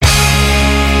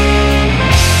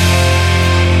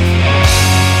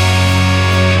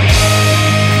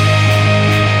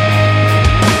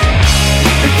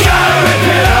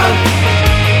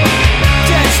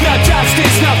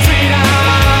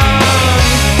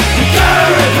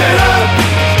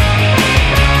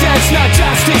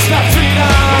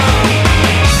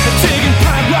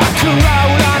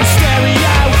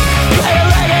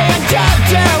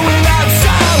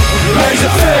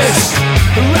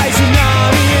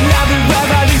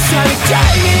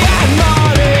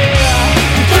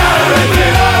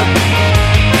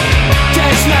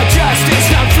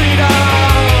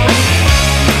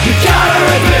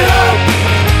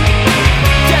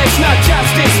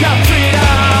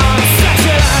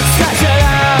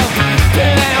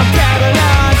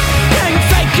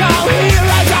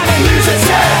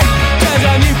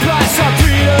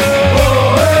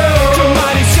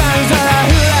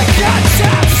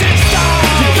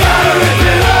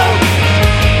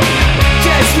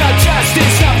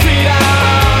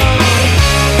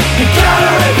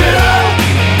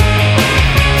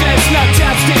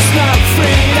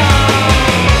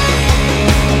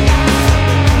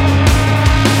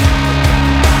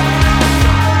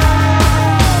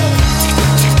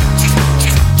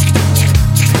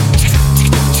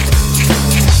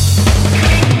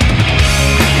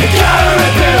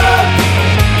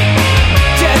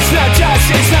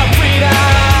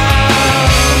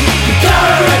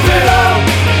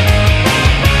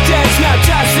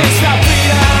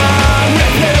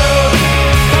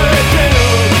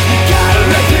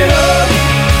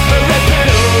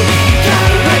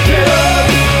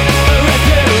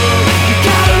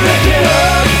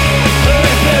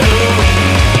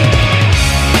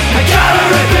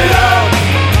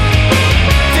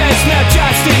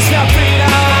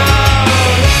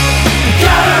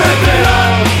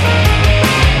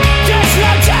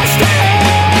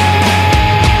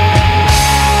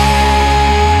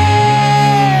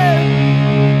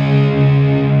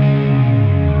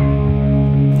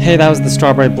Okay, that was the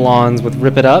Strawberry Blondes with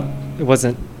Rip It Up. It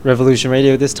wasn't Revolution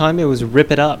Radio this time, it was Rip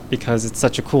It Up because it's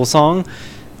such a cool song.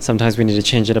 Sometimes we need to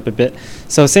change it up a bit.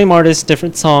 So same artist,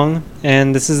 different song,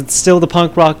 and this is still the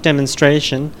punk rock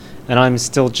demonstration, and I'm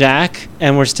still Jack,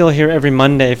 and we're still here every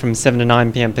Monday from 7 to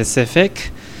 9 p.m.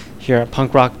 Pacific here at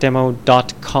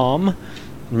punkrockdemo.com.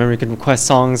 Remember, you can request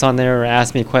songs on there or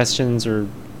ask me questions or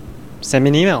send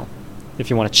me an email if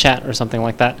you want to chat or something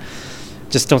like that.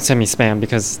 Just don't send me spam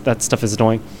because that stuff is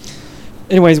annoying.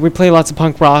 Anyways, we play lots of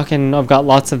punk rock, and I've got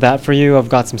lots of that for you. I've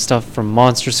got some stuff from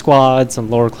Monster Squad, some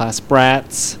Lower Class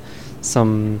Brats,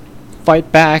 some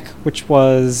Fight Back, which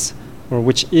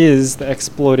is the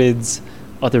Exploded's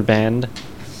other band,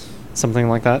 something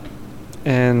like that.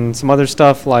 And some other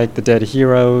stuff like The Dead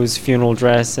Heroes, Funeral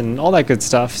Dress, and all that good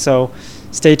stuff. So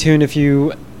stay tuned if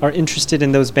you are interested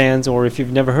in those bands, or if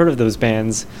you've never heard of those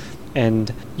bands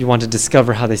and you want to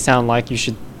discover how they sound like, you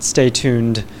should stay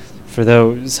tuned for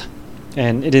those.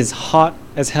 And it is hot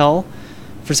as hell.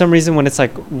 For some reason, when it's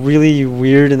like really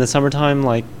weird in the summertime,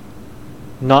 like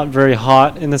not very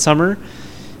hot in the summer,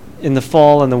 in the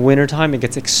fall and the winter time, it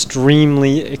gets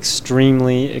extremely,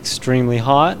 extremely, extremely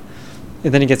hot.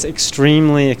 And then it gets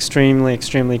extremely, extremely,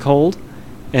 extremely cold.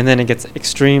 And then it gets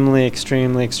extremely,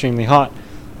 extremely, extremely hot.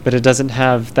 But it doesn't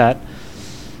have that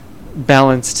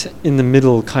balanced in the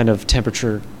middle kind of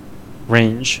temperature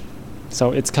range.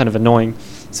 So it's kind of annoying.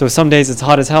 So some days it's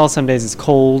hot as hell, some days it's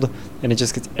cold, and it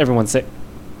just gets everyone sick.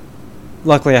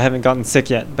 Luckily I haven't gotten sick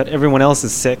yet, but everyone else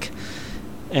is sick.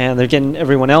 And they're getting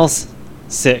everyone else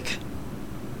sick.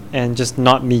 And just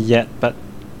not me yet, but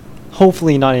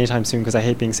hopefully not anytime soon because I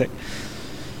hate being sick.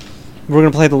 We're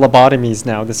going to play the Lobotomies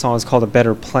now. This song is called A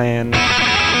Better Plan.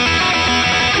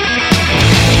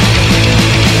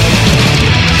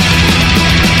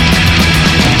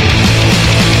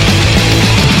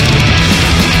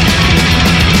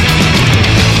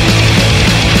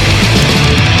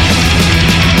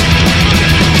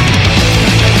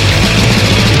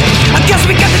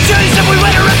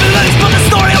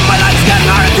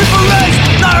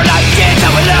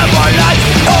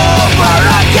 Over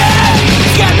again,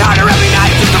 it's getting harder every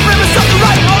night. Just the premise of the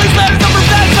right. All these letters of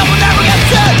revenge, I will never get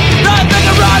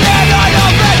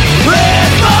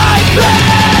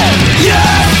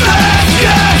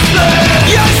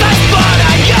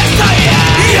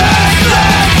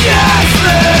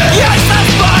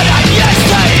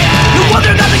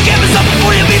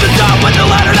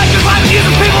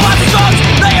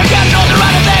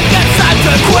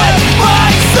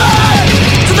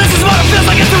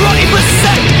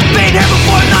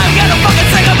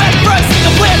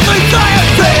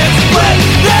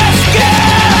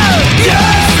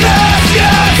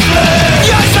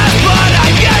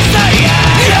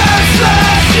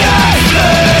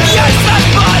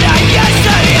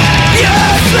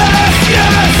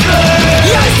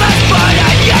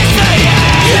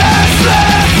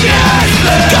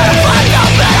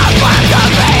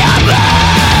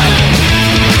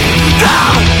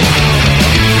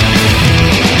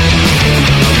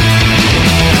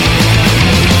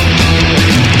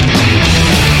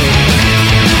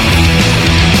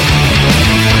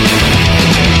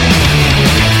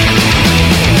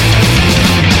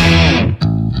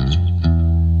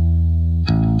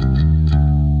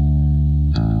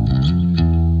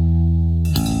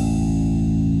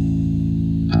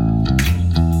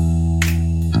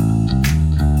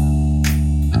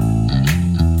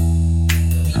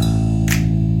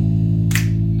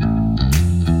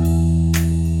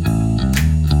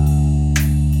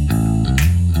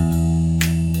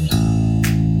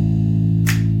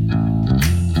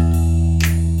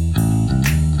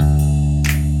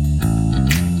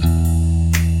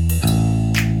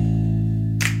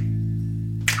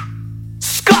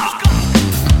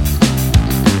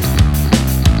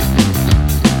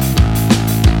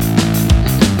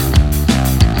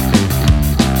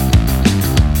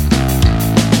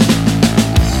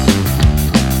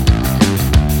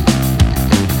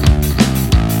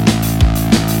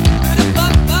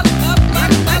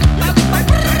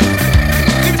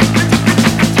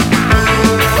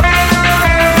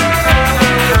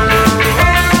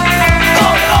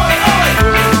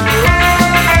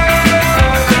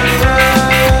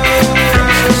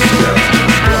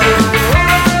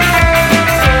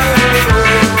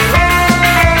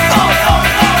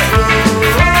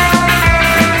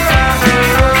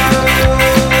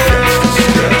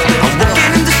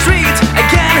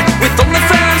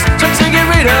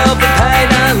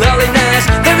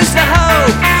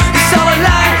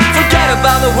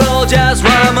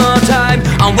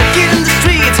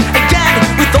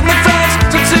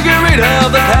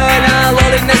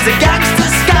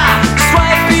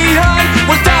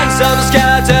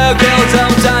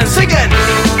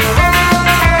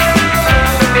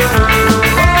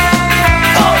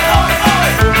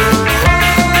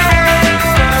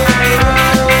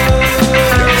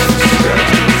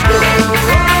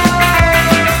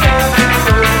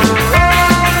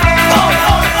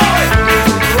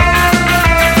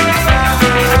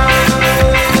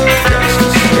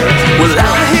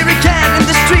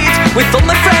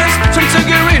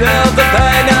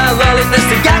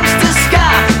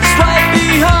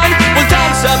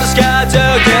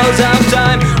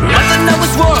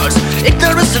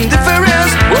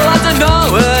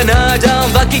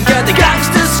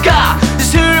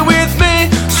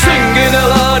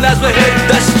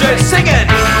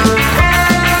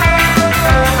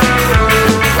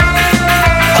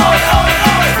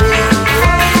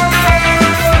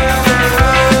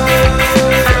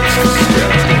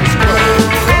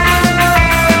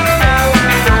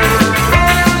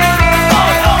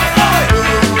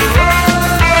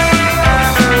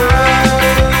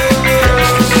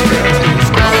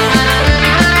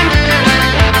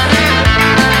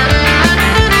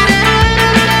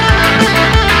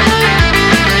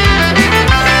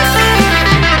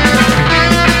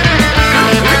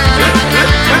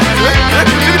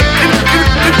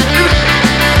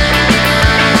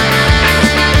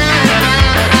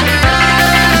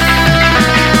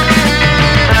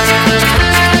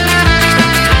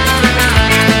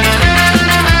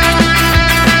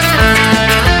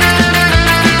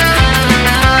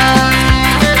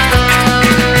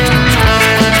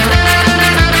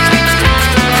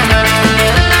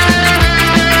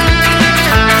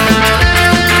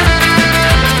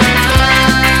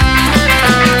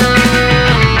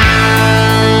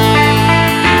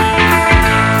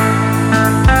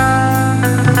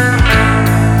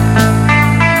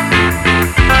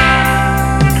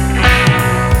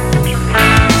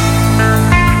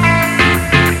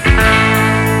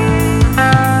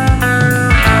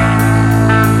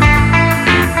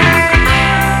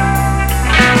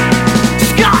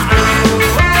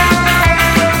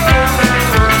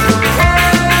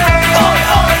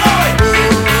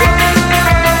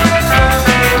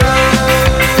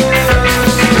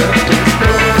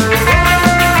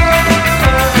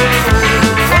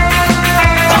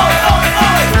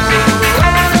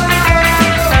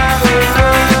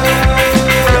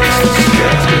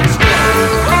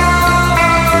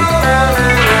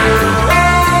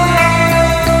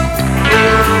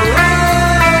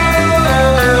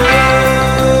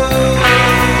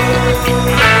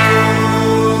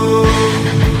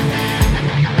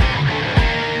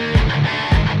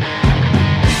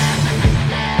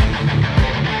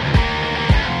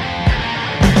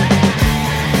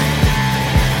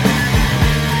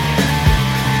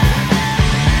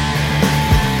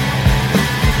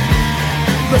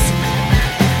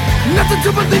to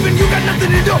believing you got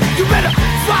nothing to do. You better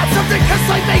find something, cause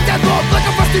I made that law like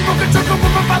a rusty broken truck over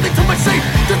my body to my shame.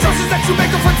 The choices that you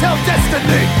make will foretell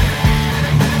destiny.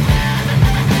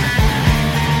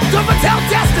 Don't foretell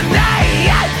destiny.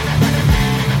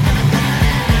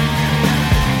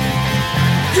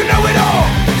 You know it all,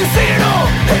 you see it all,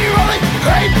 and you're only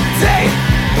 18.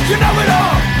 You know it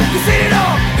all, you see it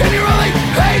all, and you're only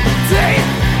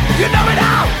 18. You know it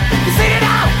all, you see it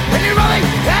all, and you're only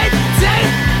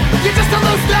 18. You're just a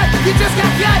loser, you just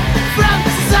got cut from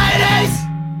society's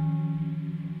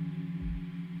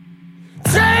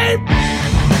team.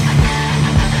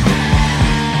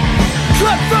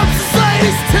 Cut from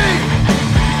society's team.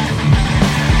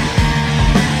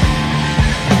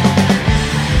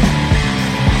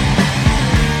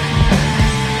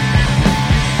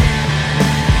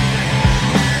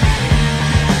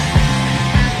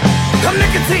 I'm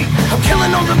nicotine, I'm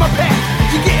killing all in my path.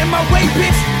 You get in my way,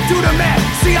 bitch, do the math.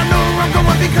 See, I know where I'm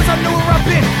going because I know where I've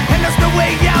been. And there's no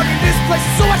way out of this place,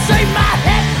 so I shave my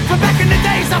head. From back in the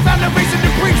days, I found a reason to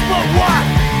preach, but why?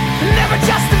 Never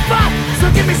justified,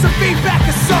 so give me some feedback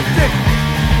or something.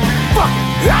 Fuck,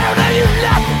 I don't know you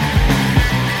nothing.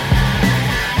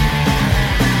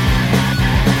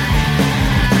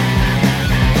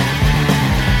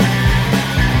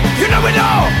 You know it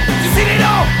all, you seen it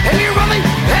all, and you're only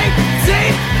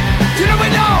 18. You know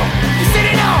it all, you seen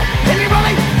it all, and you're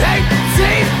only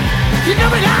 18. You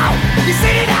know it all, you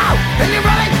seen it all, and you're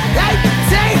only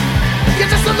 18. You're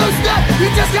just a loser, you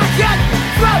just got cut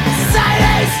from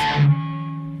society's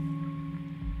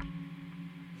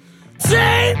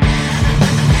team.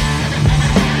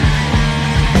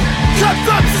 Cut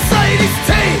from society's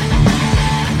team.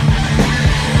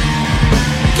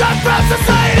 Cut from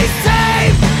society's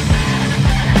team.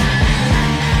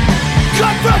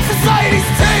 Cut from society's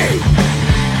team.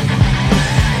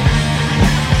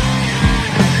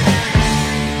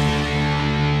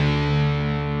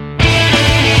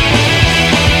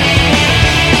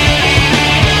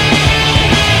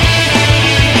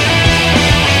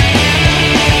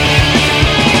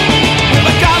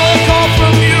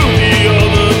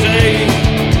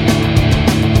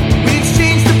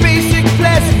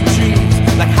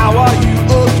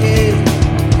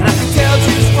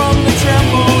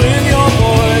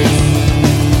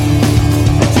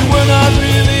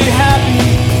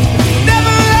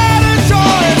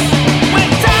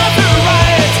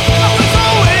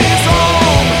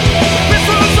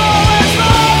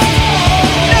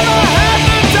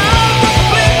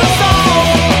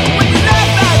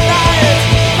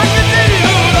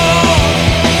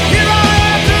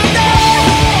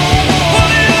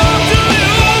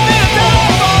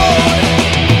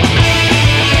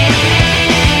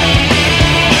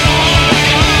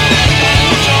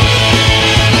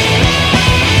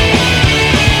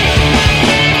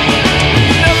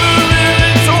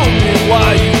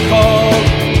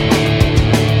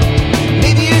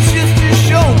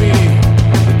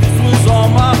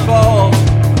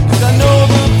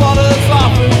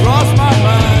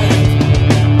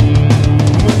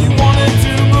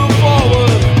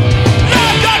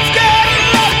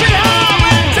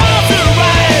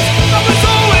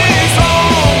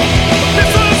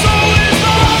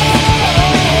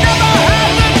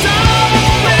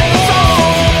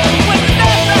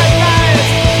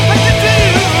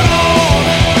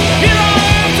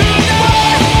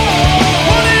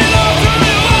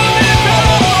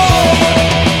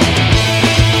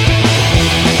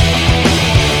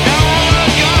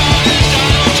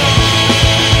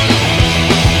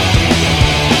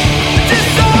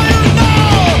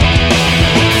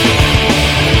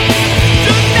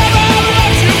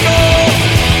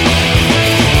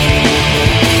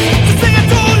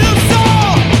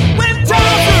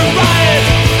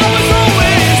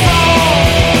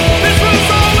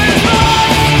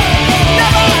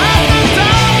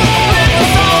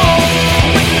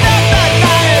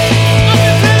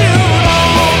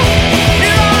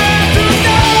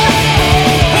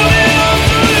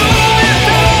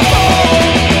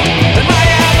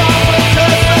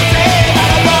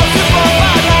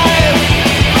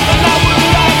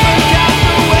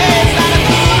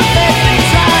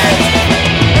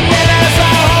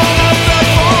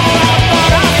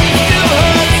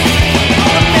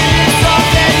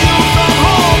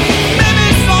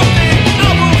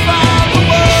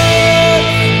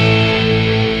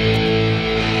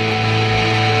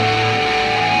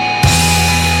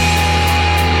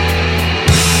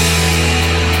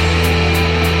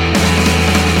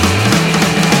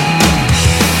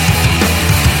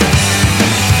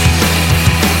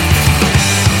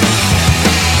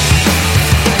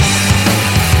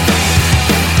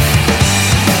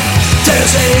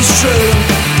 it's true,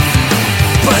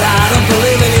 but I don't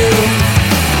believe in you.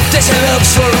 They say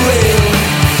love's for real.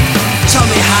 Tell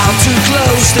me how to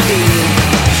close the deal.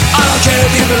 I don't care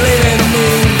if you believe in me.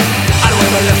 I don't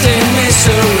ever left in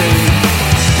misery.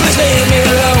 Please leave me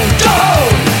alone. Go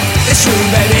home. It's true,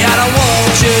 baby. I don't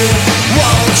want you.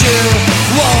 Want you.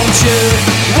 Want you.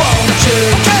 Want you.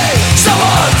 Okay. So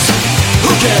what?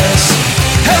 Who cares?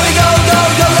 Here we go, go,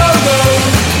 go, go, go.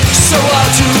 So what?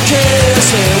 Who cares?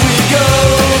 Here we go.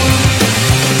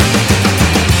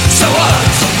 So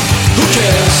what? Who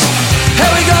cares?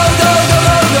 Here we go, go, go,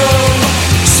 go, go.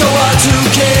 So what? Who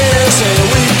cares? Here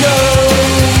we go.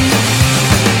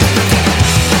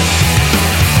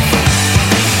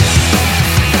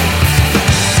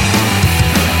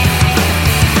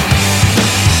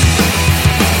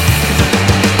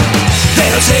 They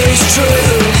don't say it's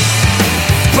true,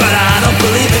 but I don't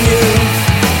believe in you.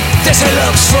 They say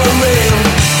love's for real.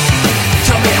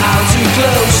 Tell me how to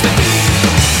close the deal.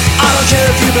 I don't care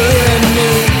if you believe in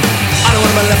me. I don't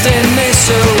want my left in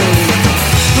misery.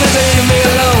 Please leave me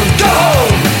alone. Go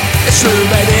home. It's true,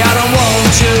 baby. I don't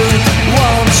want you.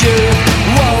 Want you.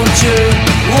 Want you.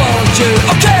 Want you.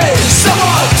 Okay. So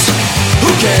what? Who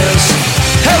cares?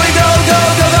 Here we go, go,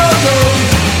 go, go, go.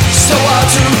 So what?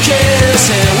 Who cares?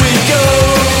 Here we go.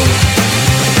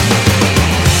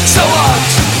 So what?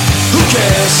 Who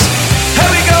cares?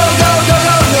 Here we go, go, go,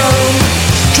 go, go.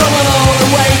 Coming all the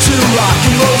way to rock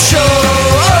and roll show.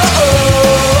 Oh, oh,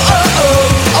 oh, oh.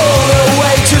 All the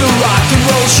way to rock and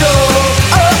roll show.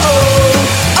 Oh, oh,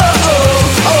 oh,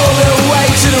 oh. All the way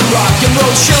to the rock and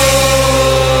roll show.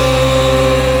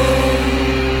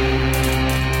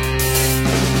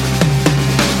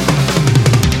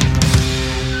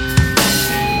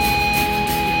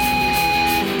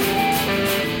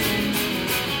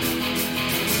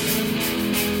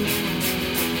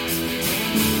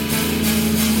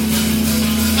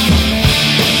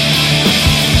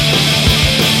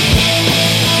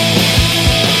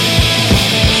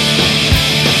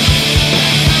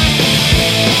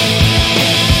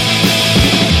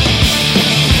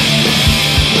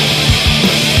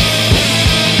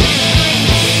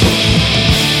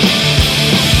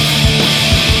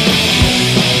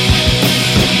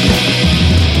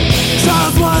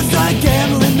 Charles was a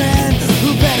gambling man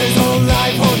who bet his whole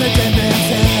life on the dead man's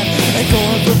hand. And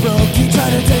going for broke, he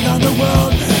tried to take on the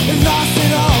world and lost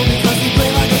it all because he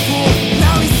played like a fool.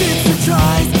 Now he sits and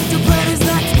tries to plan his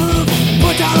next move.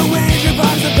 Put down a wager,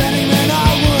 buys a betting man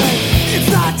I would. It's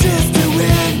not just to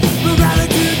win, but rather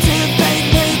to fake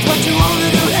make what you want to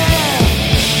do here.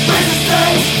 Raise the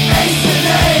stakes, ace and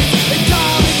ace, and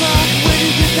call me luck when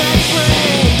you get that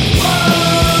free.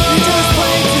 You just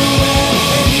play to win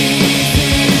and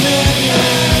easy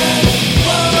living.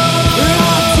 And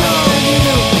I'm telling you,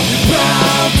 you're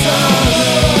bound to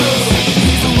lose.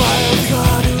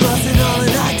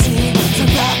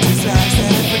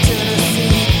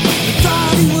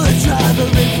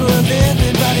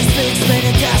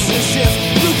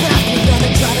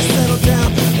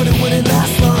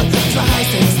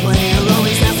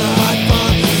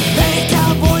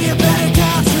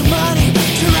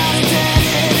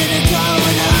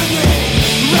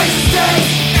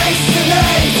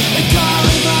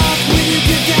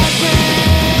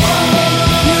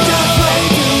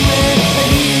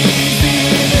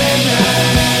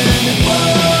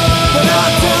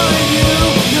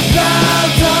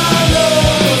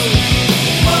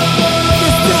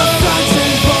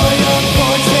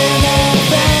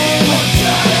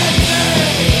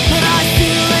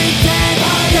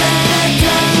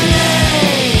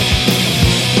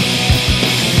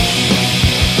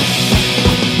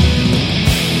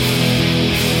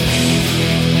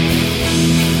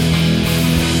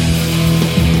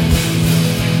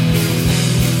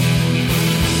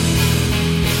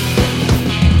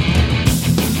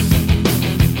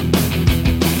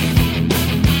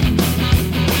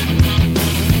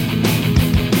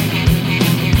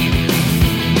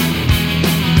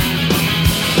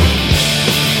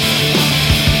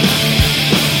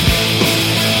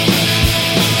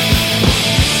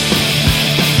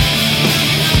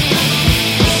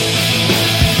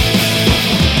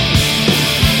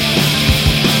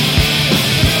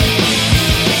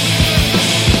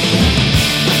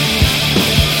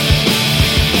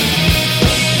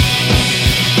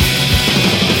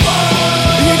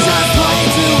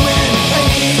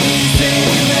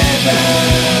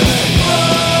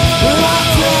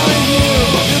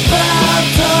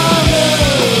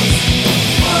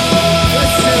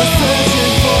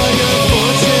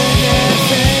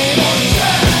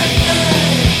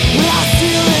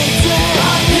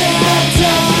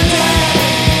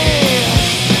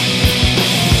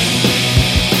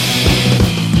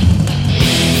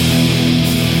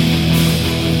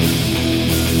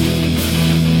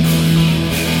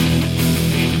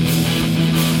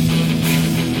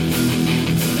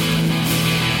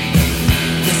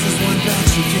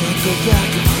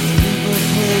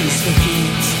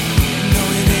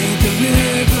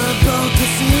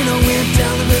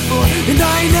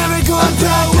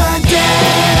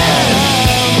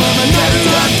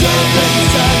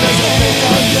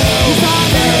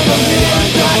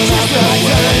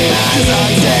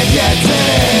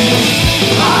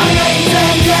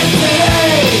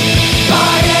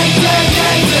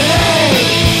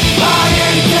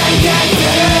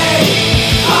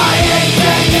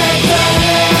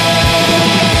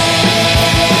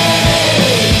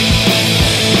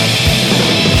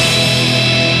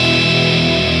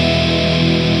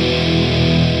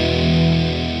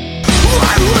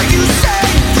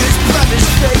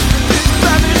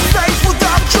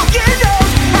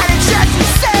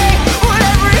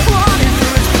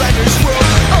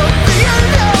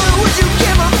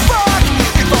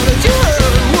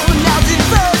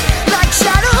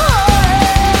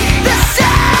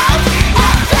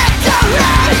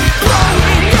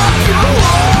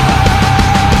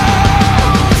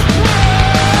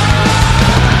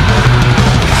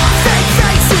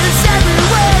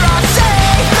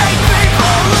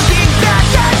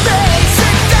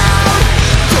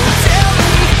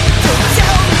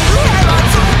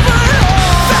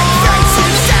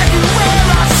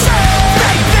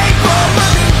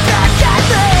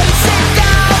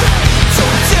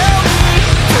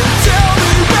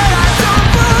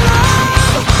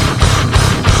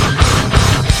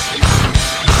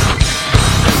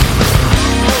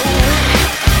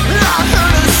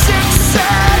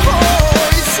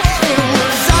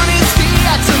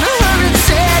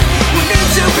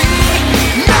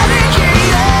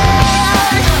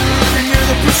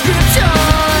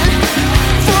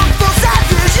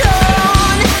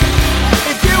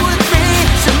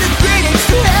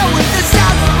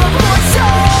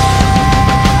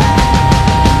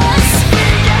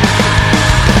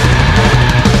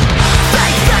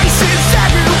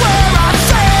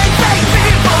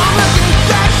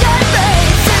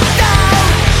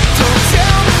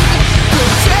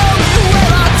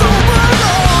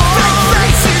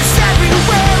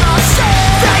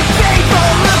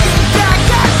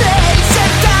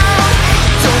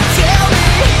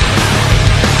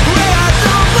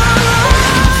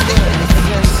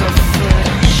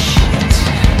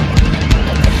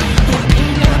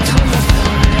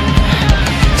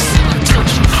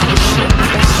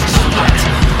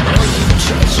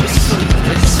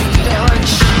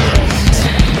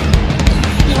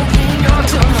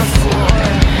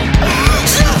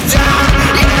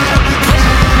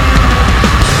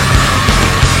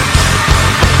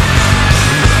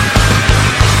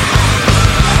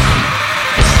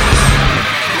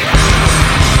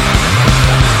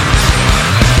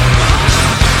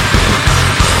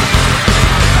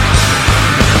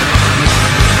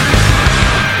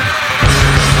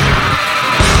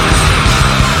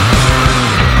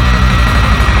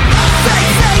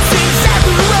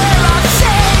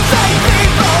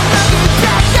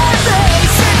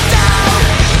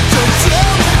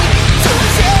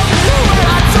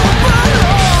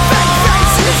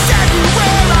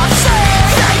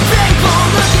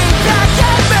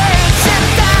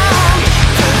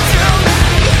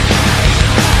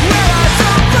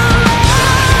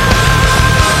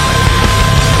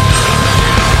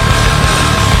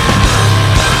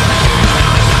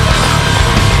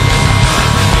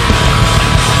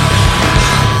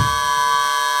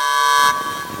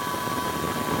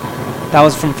 That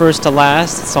was From First to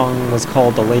Last. The song was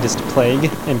called The Latest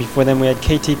Plague. And before then we had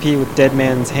KTP with Dead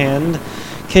Man's Hand.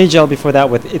 K-Gel before that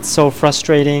with It's So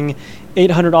Frustrating.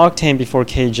 800 Octane before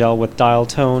K-Gel with Dial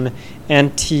Tone.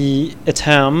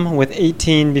 Anti-Itam with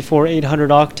 18 before 800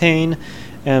 Octane.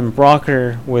 And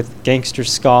Brocker with Gangster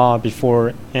Ska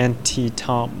before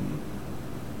Anti-Tom.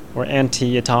 Or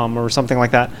Anti-Itam or something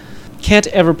like that. Can't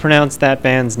ever pronounce that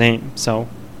band's name, so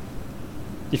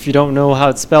if you don't know how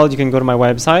it's spelled, you can go to my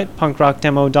website,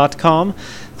 punkrockdemo.com,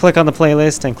 click on the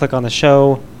playlist and click on the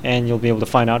show, and you'll be able to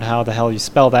find out how the hell you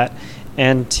spell that.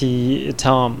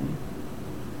 Anti-Itam.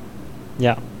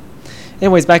 Yeah.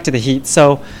 Anyways, back to the heat.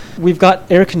 So we've got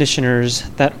air conditioners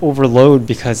that overload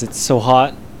because it's so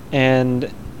hot, and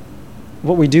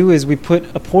what we do is we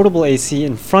put a portable AC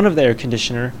in front of the air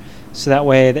conditioner so that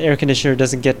way the air conditioner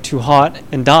doesn't get too hot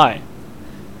and die.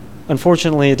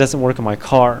 Unfortunately, it doesn't work in my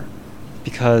car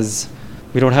because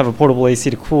we don't have a portable AC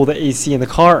to cool the AC in the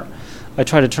car. I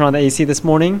tried to turn on the AC this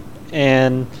morning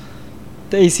and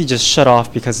the AC just shut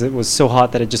off because it was so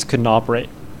hot that it just couldn't operate.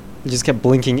 It just kept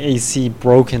blinking AC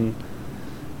broken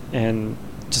and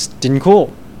just didn't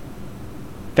cool.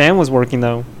 Fan was working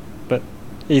though, but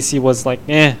AC was like,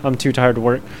 I'm too tired to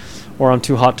work or I'm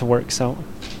too hot to work, so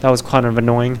that was kind of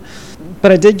annoying.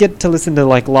 But I did get to listen to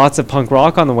like lots of punk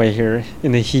rock on the way here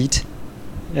in the heat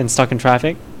and stuck in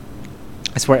traffic.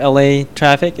 I swear LA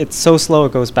traffic, it's so slow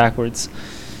it goes backwards.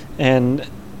 And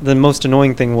the most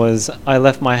annoying thing was I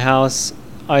left my house.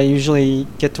 I usually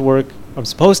get to work, I'm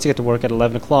supposed to get to work at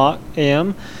 11 o'clock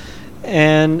a.m.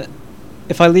 And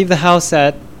if I leave the house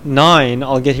at 9,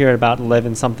 I'll get here at about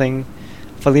 11 something.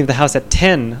 If I leave the house at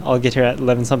 10, I'll get here at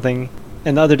 11 something.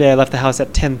 And the other day I left the house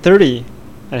at 10:30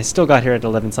 and I still got here at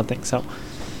 11 something. So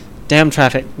damn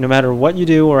traffic. No matter what you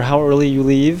do or how early you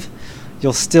leave,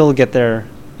 you'll still get there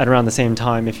at around the same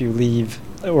time if you leave,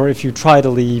 or if you try to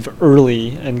leave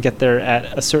early and get there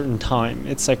at a certain time.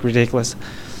 It's like ridiculous.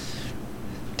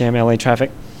 Damn LA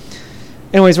traffic.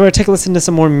 Anyways, we're going to take a listen to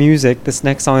some more music. This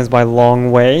next song is by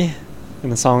Long Way,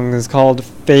 and the song is called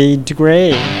Fade to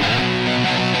Grey.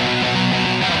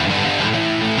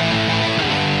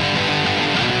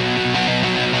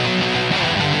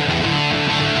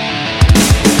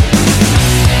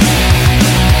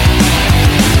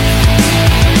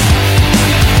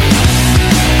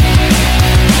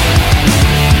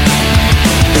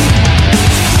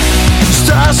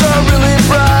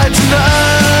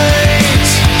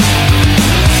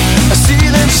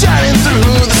 Shining through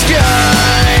the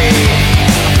sky.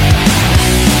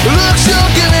 Look so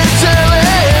good.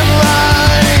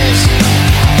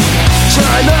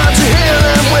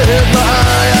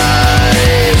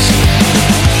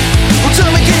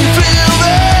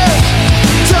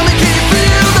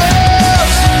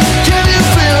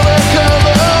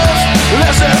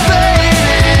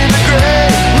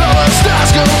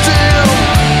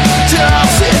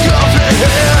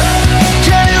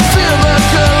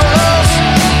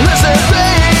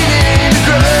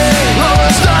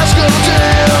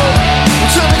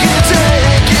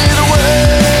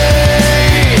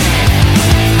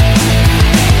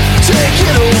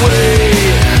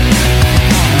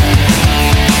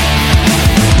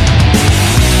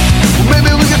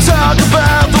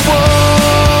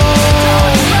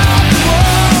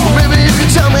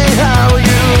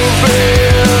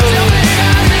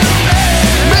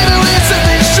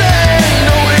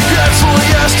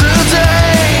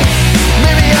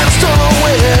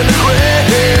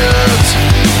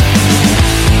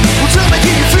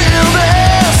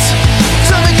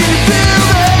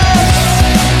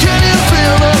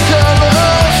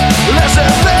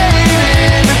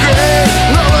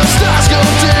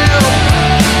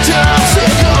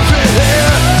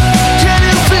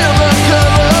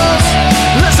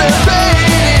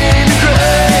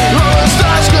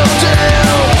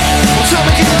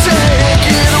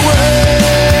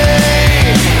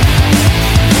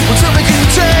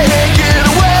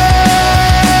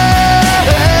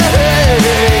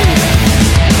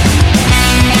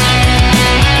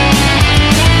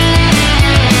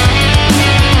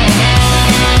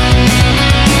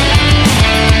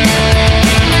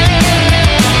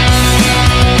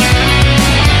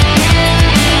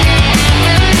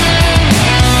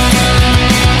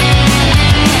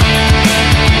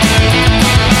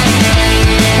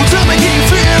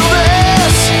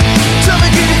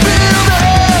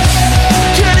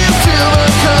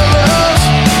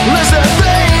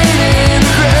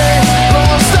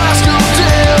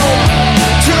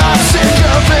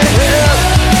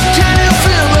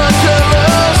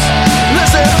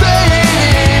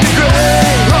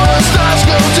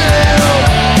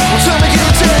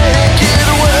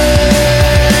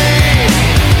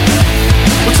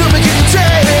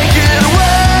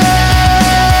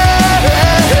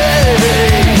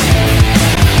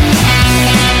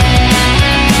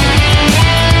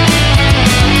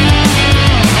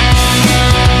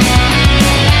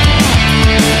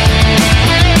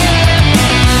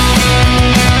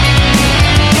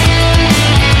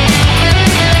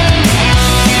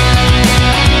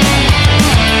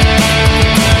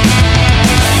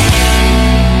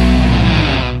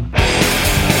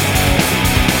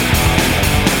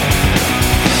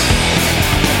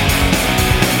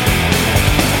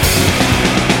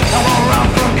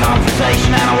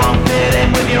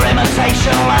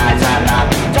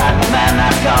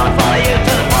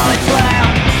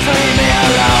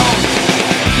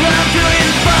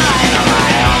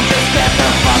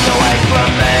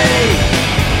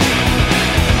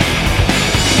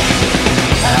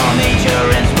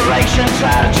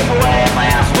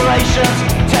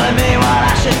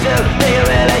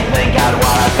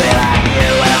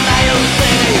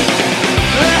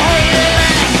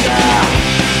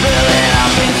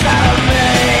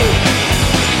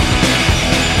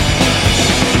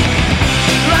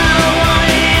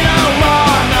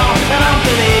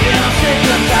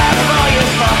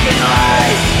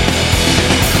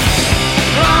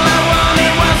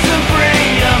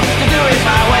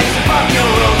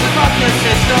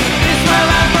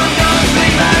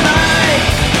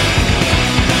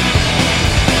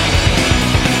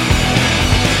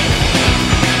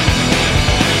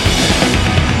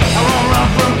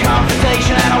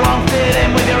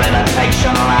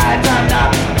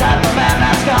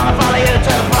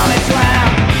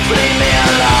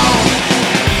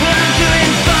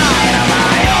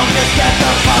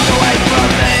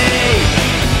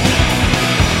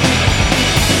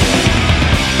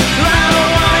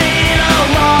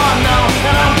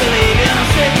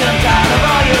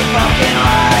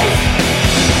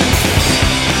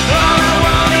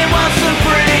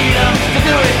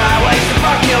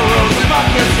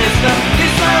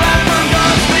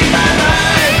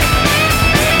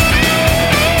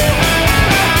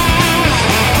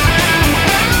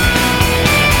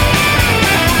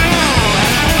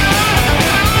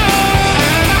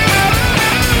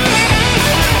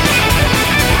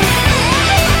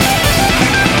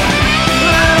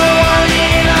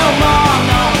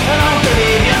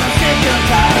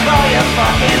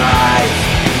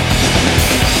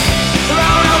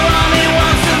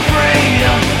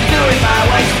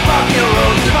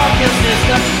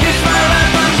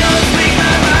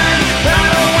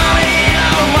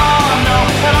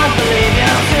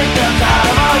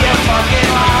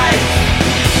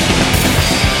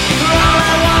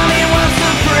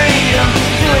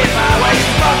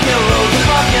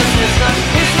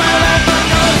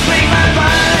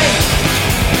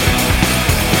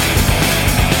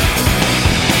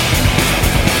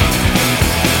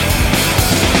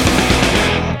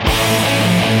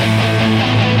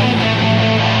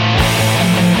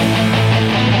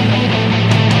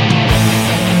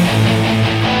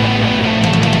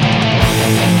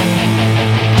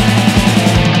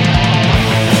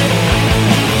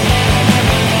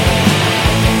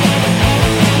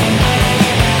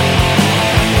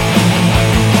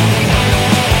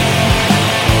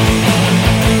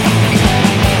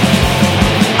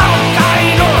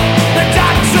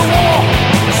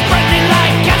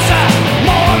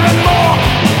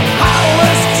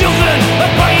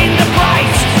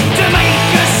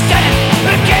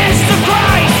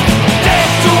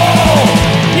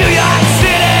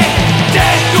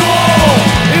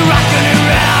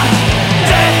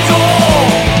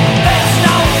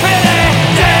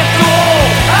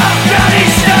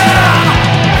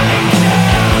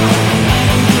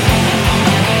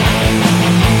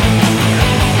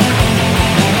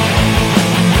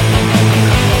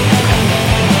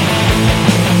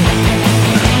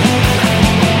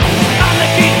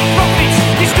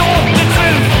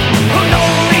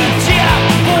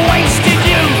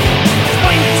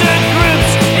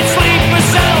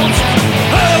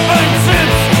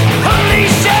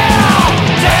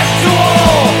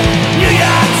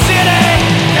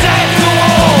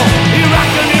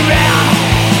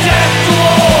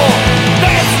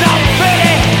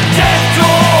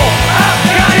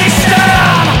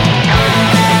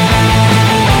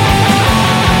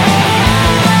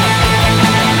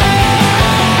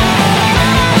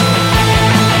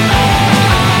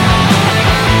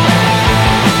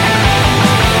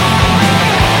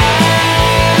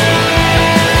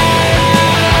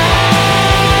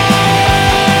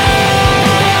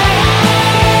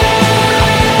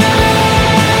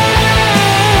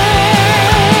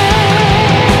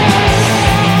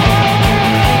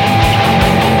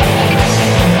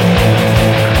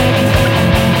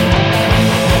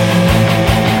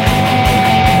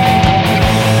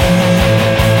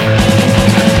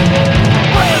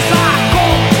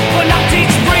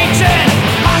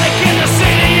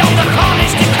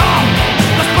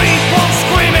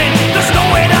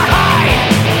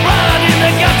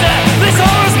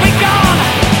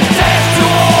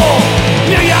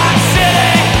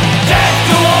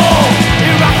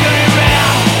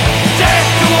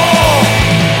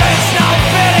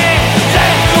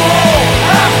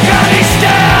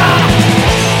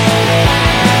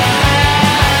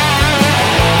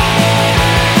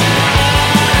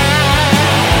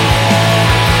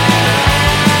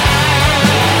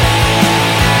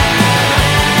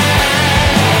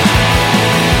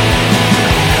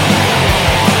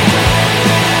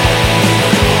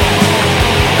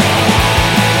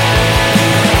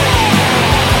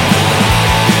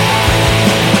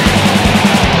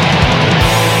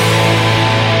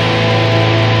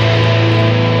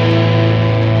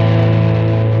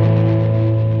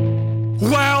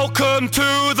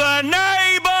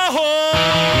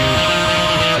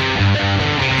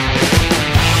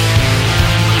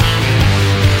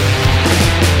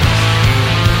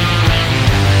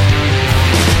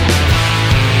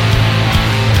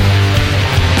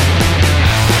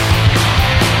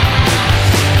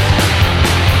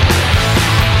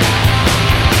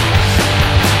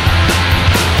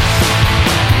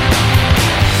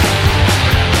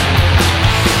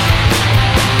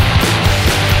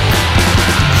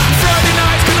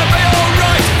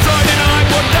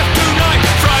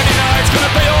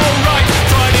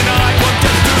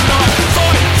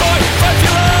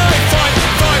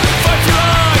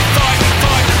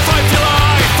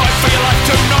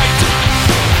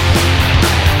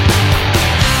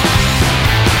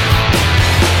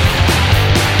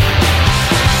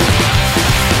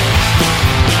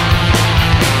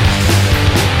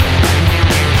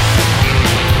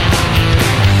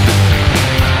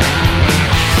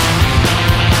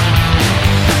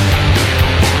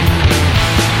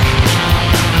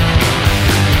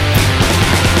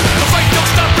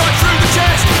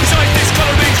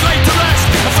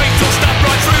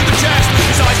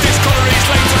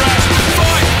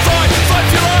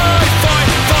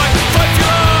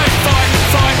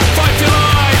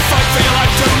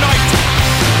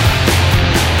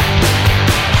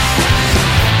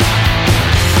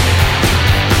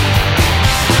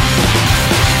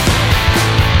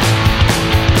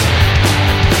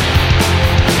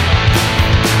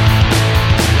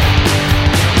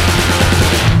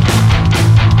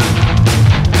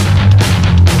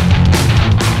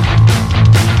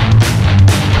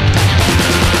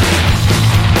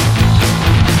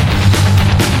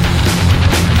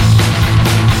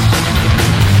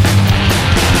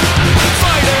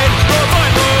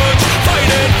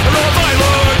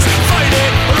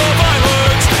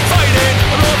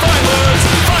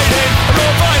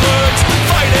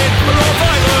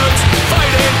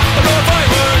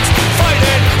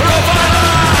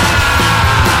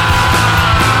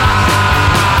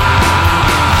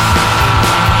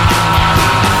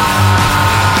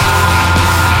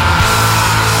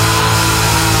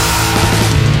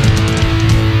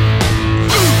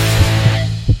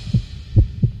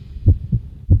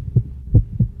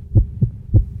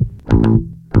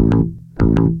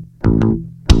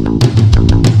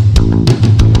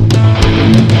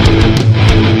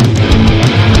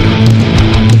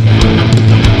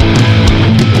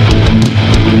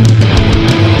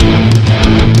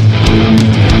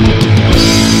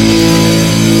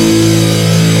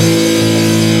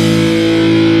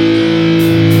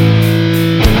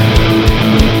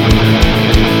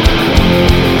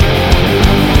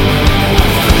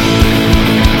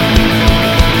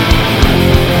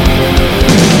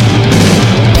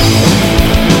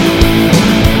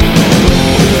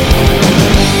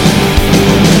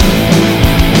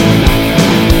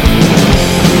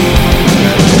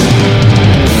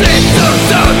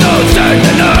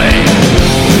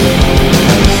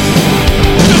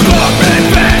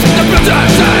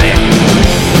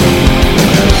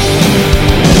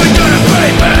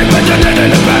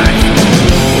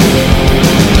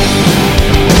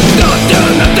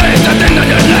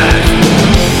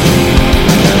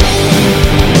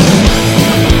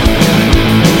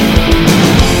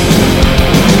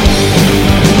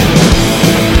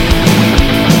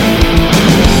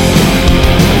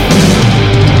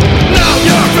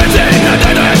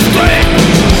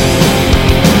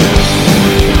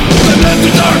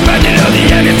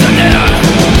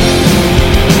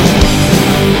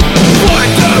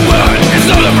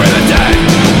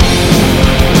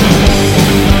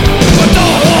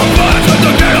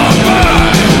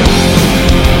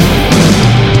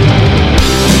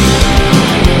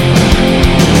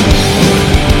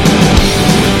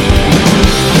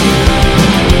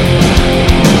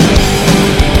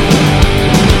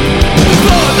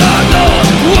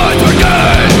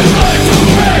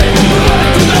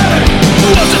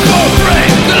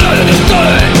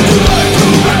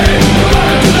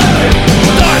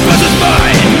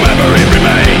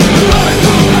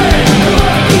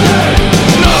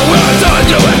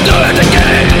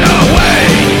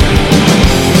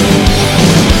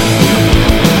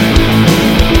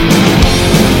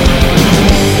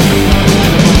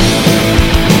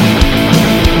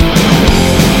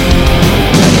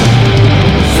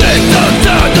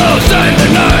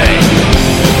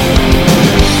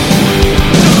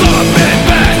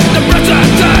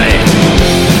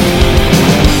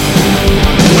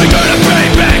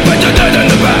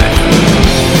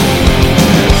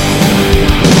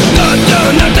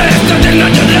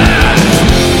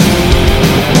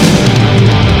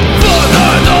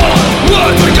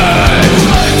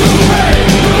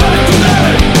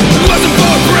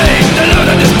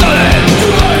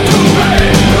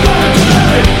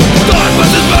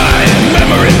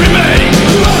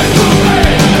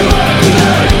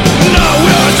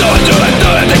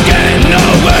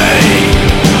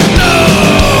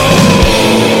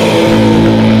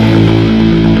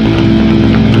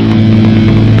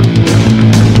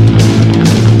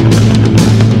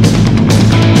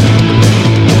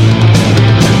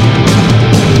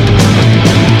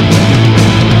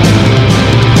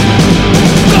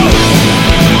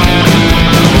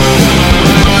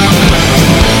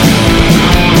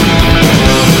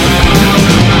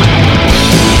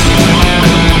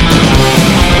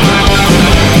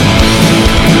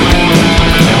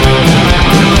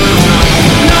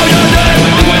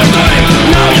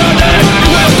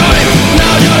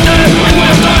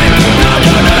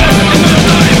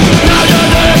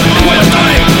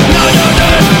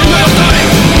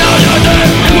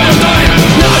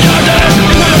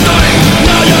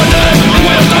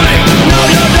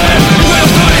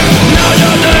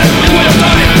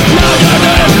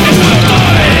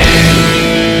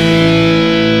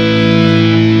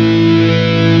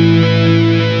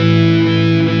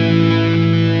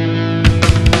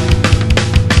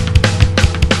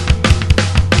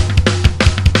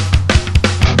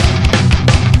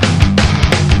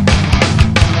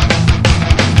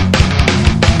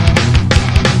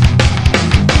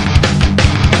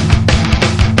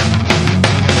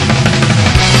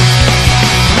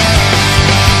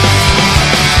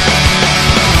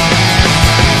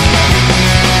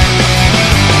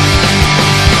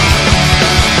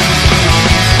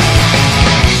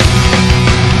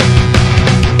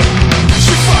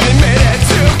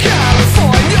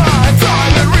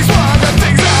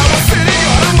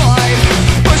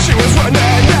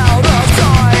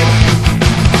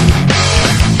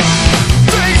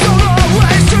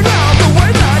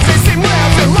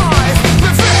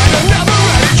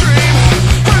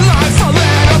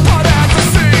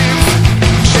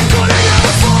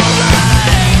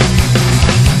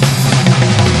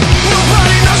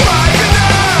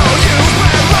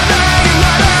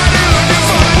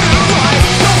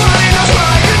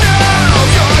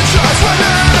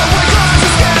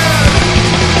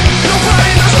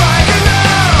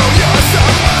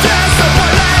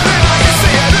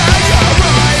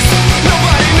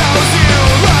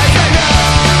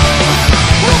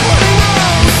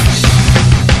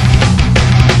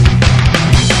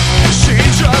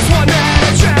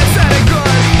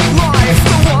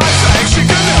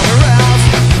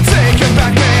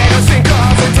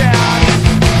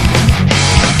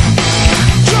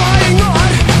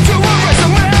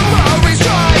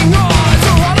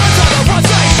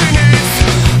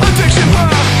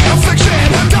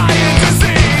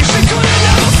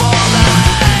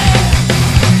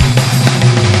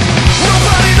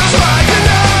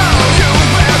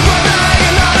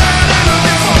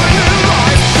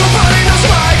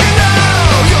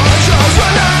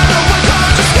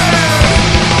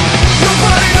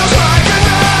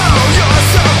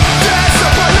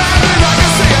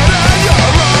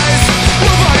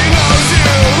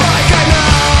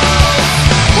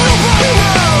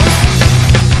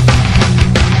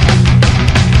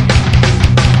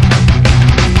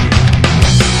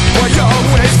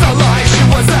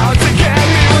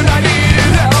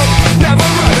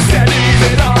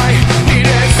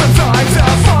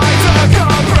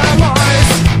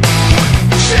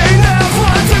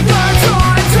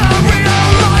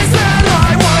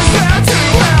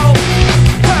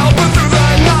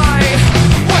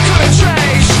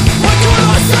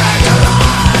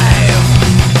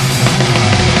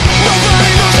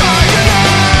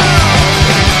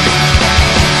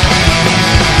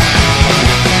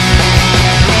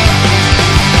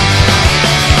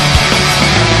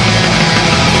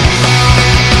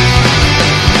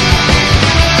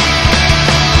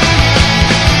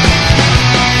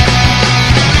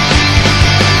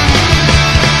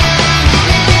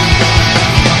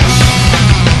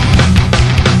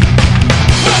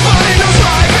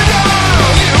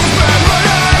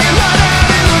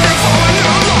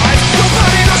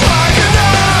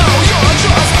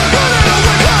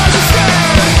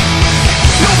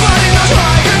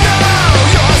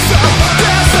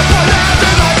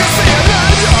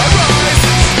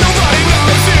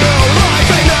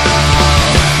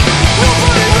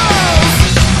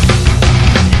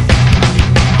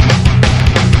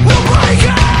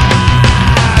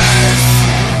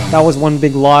 That was One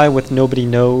Big Lie with Nobody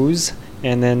Knows,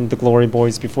 and then the Glory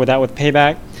Boys before that with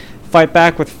Payback. Fight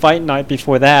Back with Fight Night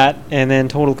before that, and then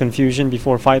Total Confusion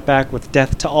before Fight Back with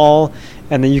Death to All,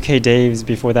 and the UK Daves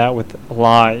before that with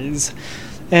Lies.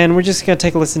 And we're just going to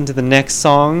take a listen to the next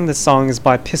song. The song is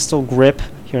by Pistol Grip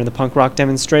here in the punk rock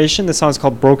demonstration. The song is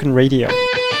called Broken Radio.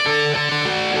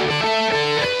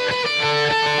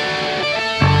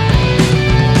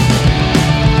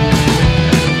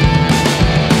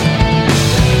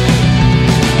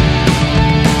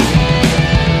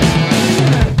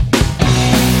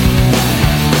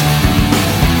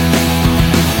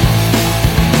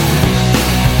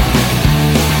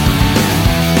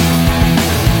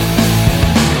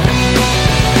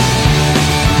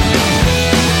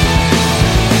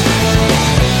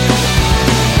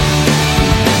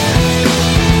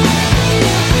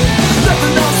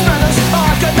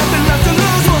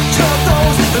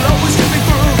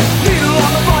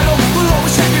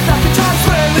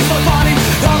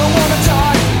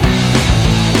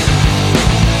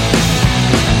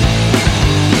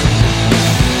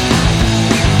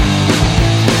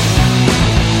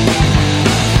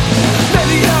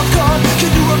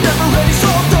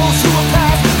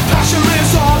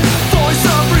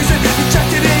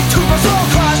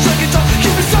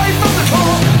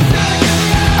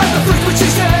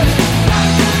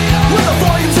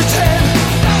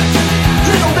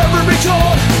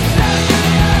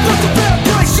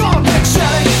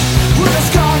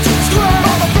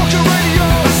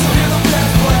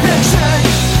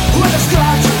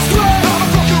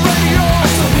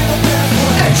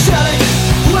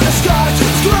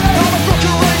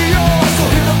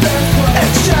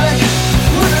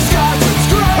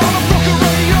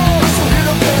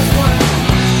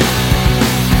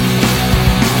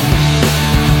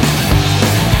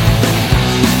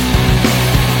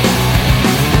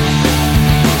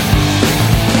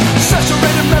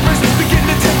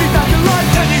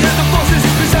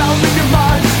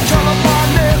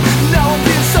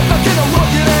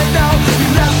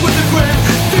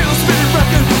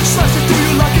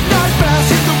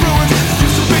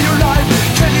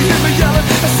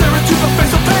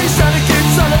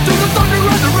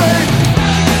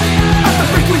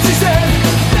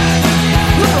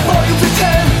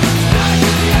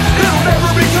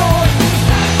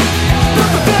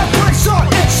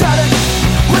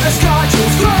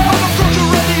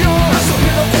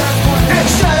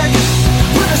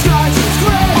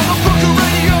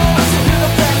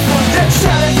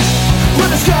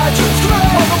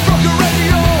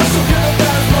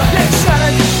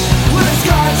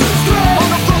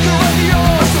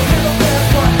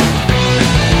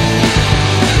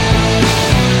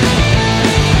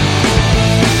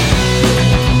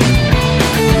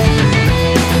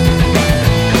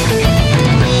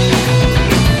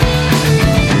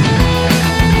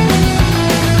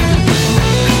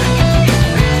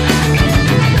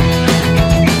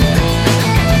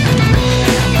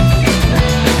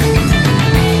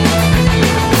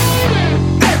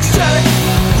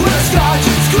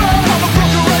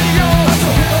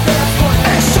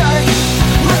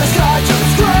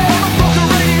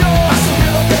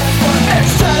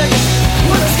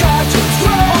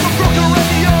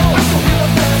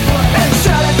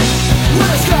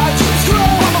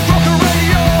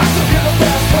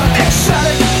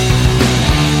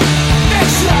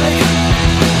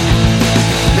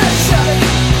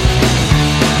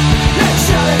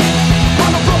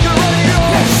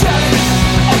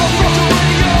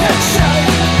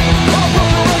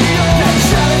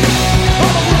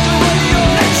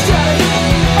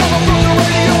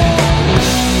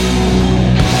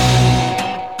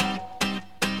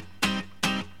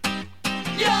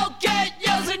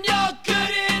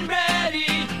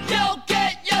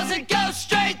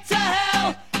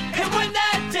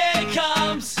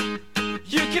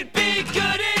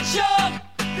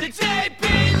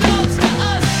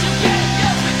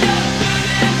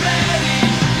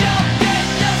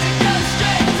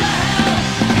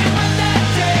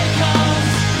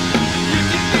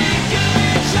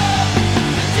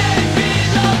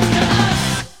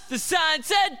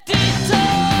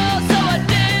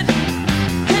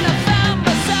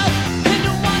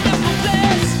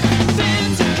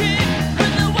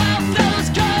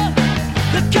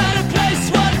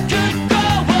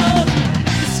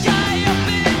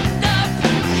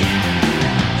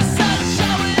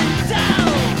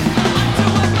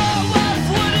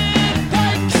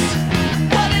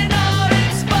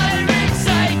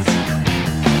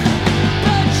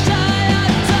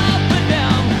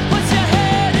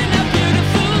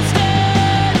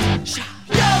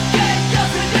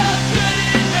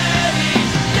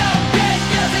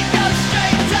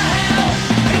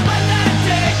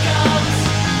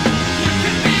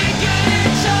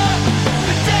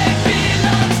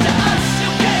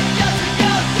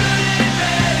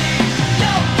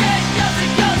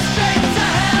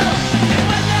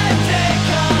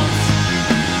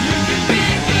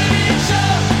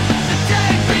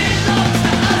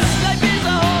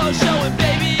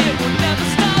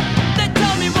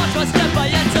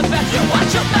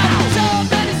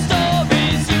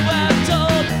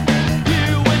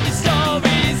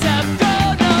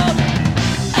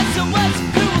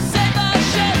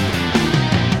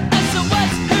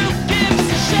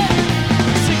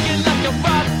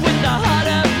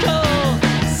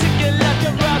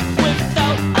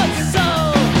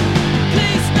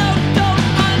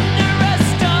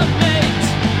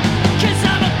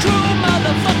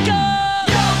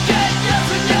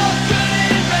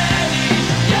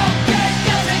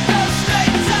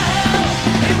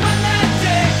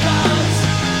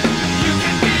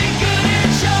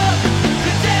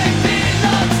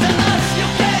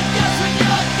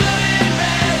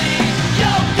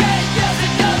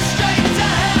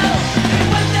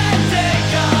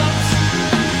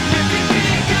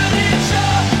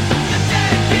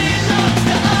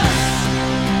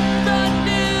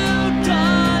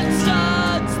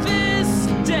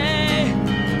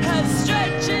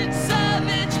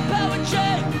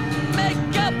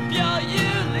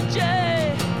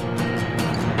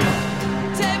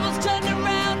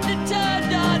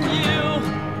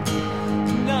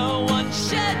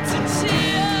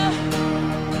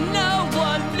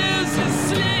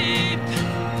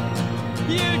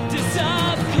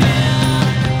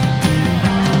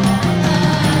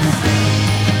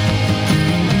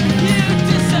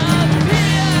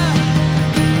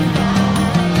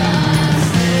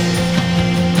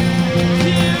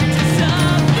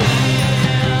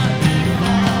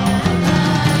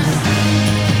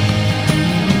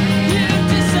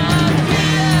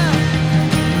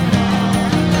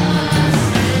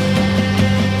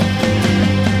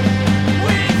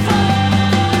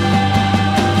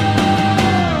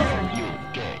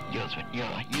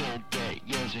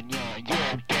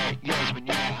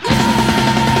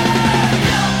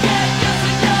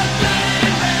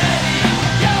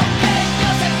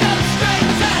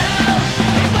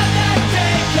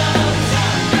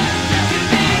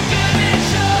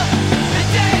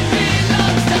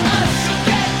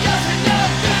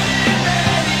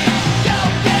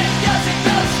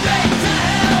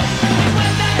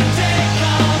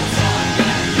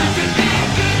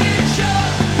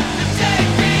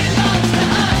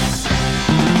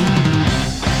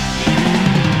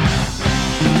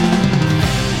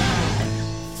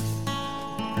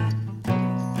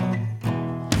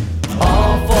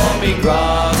 me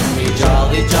grog, me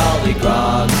jolly, jolly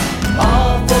grog.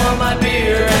 All for my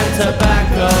beer and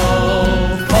tobacco.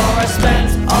 For I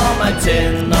spent all my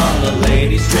tin on the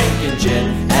ladies drinking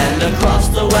gin. And across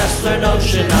the western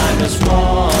ocean I must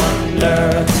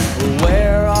wander.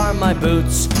 Where are my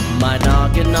boots, my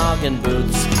noggin, noggin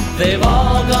boots? They've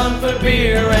all gone for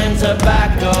beer and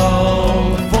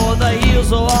tobacco. For the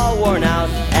heels are all worn out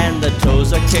and the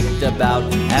toes are kicked about,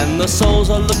 and the soles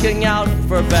are looking out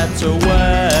for better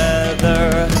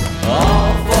weather.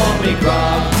 All for me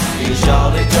grog, me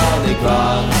jolly, jolly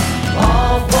grog.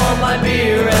 All for my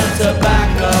beer and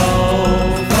tobacco.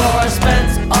 For I spent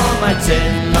all my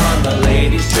tin on the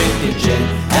ladies drinking gin.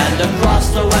 And across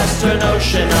the western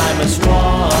ocean I must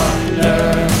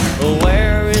wander.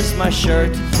 Where is my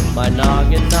shirt, my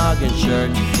noggin, noggin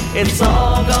shirt? It's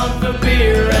all gone for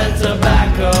beer and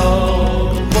tobacco.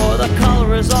 For the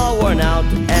collar is all worn out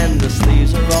and the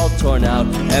sleeves are all torn out,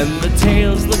 and the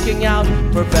tail's looking out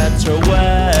for better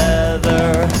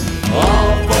weather.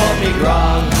 All for me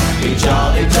grog, me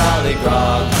jolly, jolly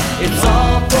grog. It's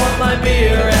all for my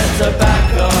beer and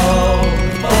tobacco.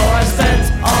 For I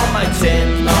spent all my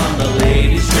tin on the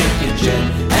ladies drinking gin.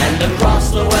 And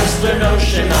across the western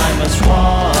ocean I must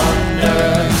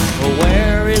wander.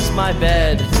 Where is my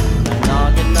bed, my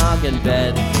noggin, noggin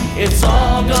bed? It's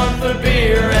all gone for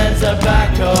beer and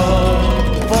tobacco.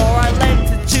 For I lent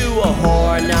it to a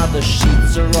whore, now the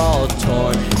sheets are all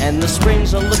torn, and the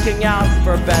springs are looking out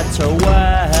for better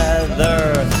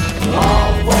weather.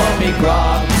 All for me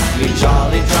grog, me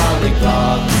jolly, jolly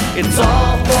grog. It's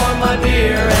all for my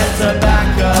beer and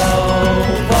tobacco.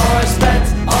 For I spent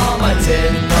all my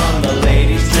tin on the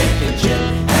ladies drinking gin.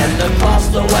 And across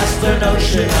the western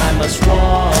ocean I must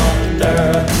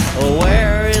wander.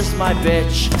 Where is my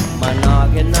bitch, my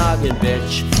noggin, noggin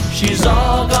bitch? She's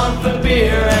all gone for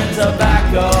beer and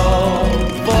tobacco.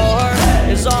 For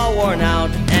her is all worn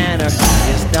out and her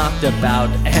is knocked about,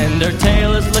 and her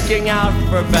tail is looking out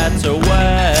for better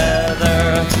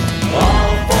weather.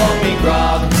 All for me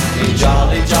grog, me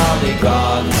jolly, jolly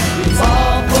grog. It's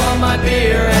all for my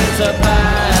beer and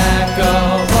tobacco.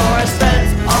 For I spent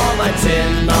all my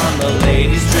tin on the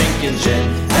ladies drinking gin.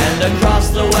 And across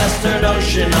the western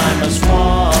ocean I must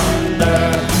wander.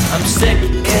 I'm sick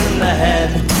in the head,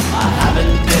 I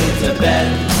haven't been to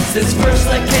bed since first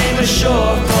I came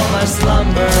ashore for my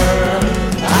slumber.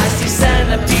 I see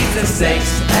centipedes and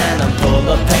snakes, and I'm full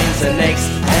of pains and aches,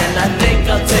 and I think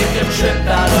I'll take a trip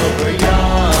out over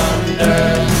yonder.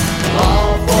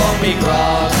 All for me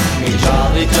grog, me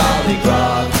jolly, jolly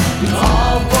grog.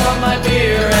 All for my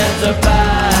beer and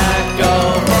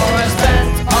tobacco. For I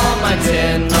spent all my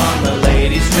tin on the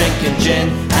ladies drinking gin.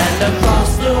 And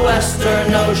across the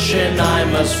western ocean I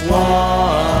must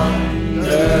wander.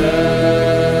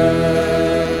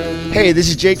 Hey, this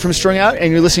is Jake from Strung Out,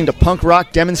 and you're listening to Punk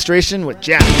Rock Demonstration with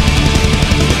Jack.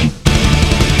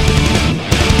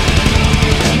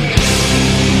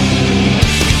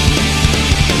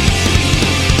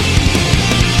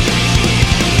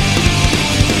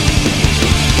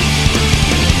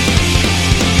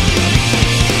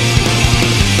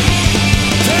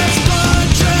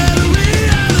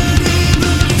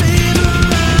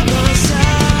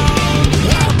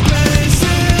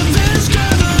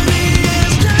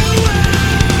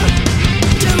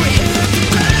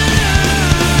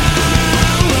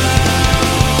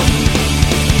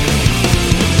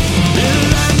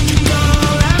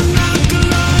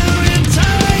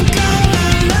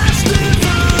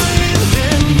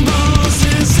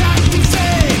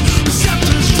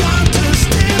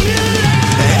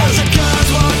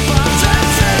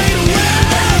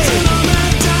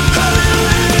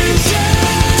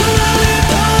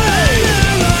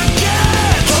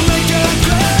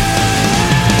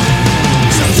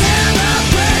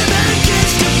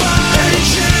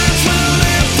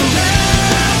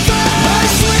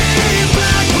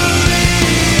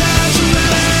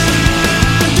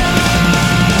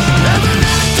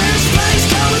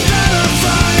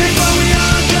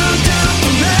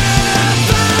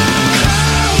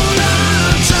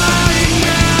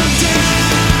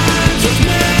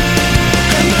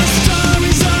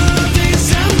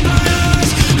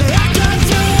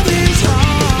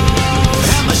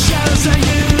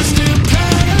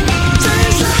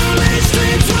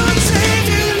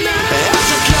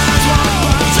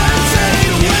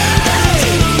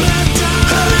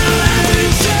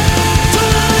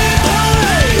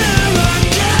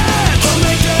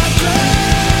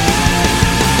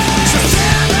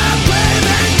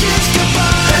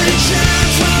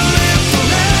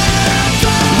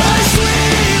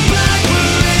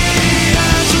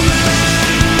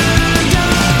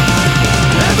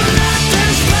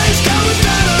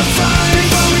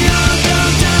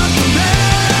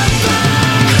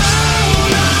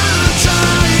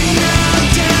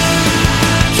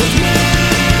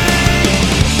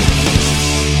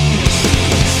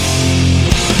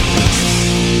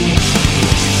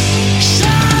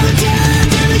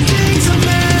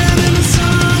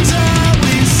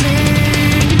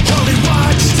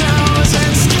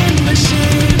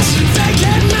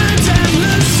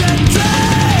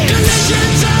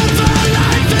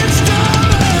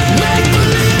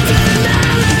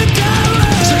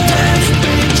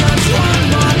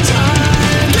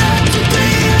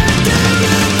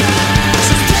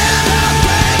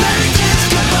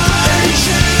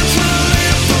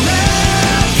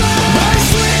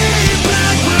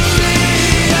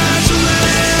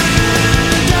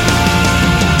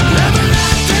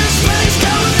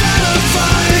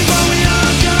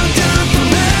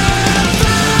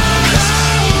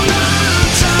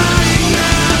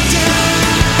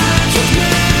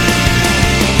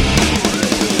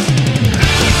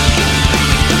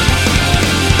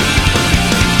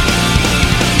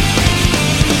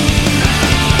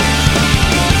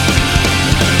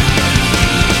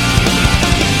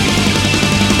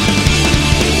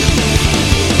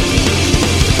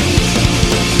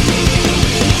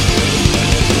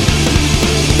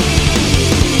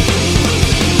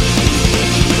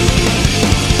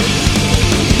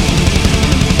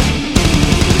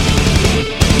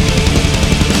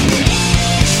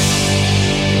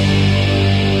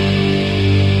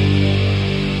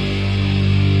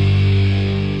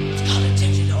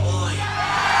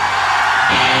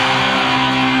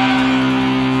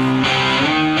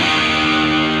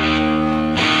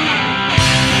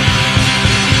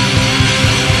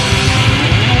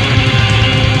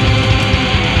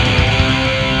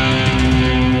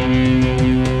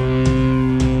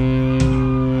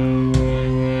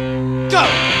 Go! You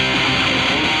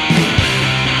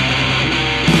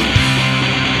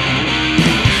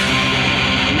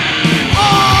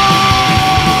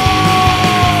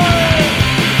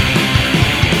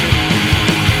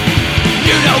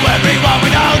know everyone, we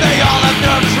know they all have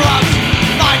their drugs.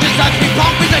 Mine just has me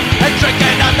punk music and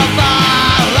drinking on the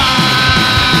floor.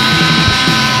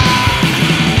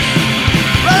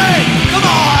 Ready? Come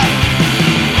on!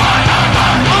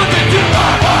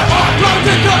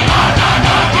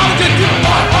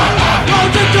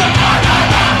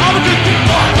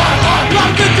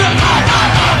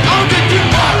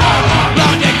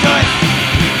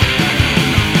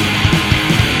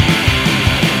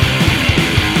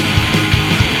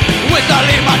 With the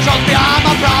lead my trust behind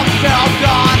my brown feel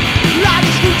gone. Like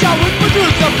a screw job with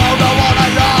producer mode, I wanna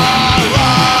run.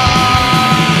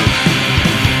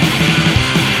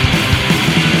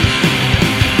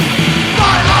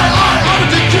 I'm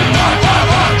addicted.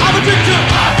 I'm addicted.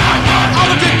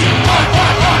 I'm addicted. I'm addicted.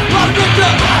 I'm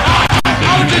addicted.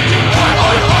 I'm addicted. I'm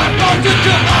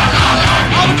addicted.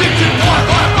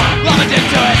 I'm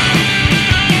addicted to it.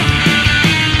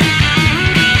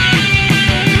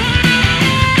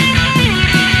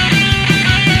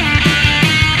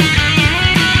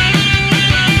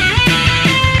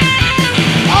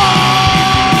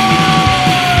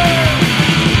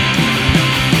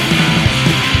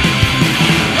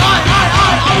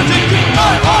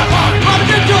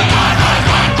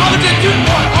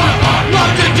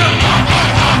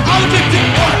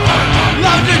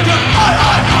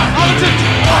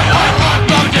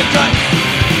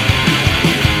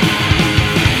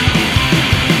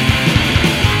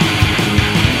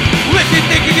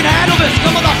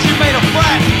 Come on, you made a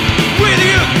friend. With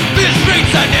you, these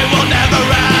streets and it will never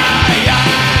end.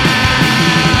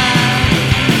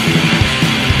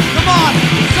 Come on,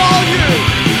 it's all you.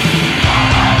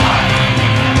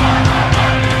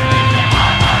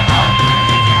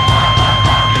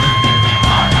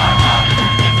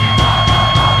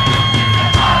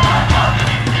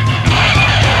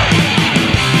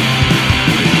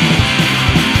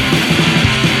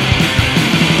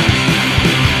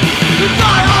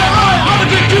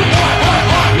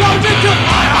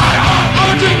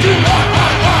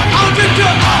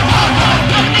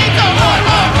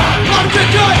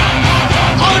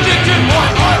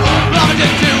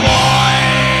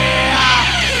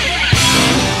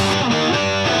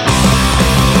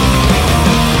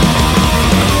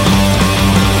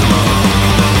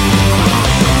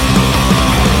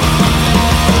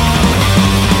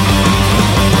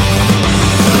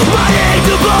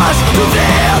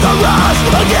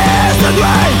 Against the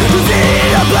grain, to see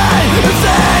the pain, and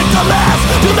sing the mass,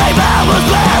 to make powers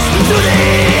last, to the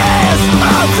ends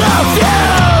of the few.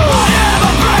 I am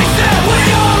abrasive, we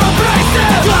are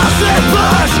abrasive. Toxic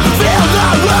push, feel the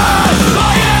rush.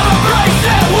 I am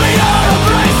abrasive, we are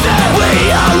abrasive. We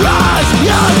are rush,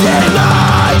 your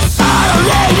demise. I don't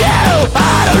need you,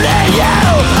 I don't need you,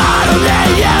 I don't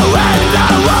need you in the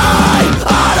way.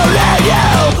 I don't need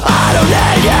you, I don't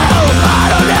need you, I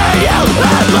don't need you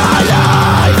in my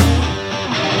life.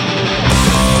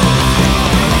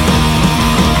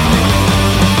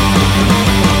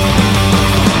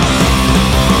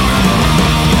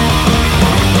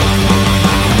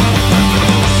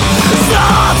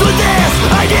 Stop with this,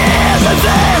 ideas and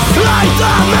this. Light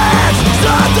the match,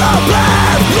 start the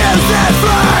blast. Use this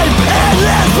flame,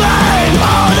 endless pain.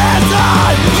 All the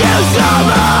time, use the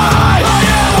mind. I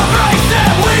am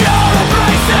abrasive, we are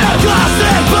abrasive.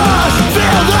 Classic push,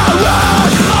 feel the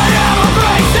rush. I am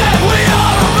abrasive, we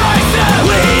are abrasive.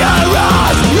 We are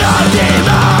rush, no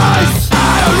demise.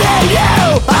 I don't need you,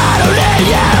 I don't need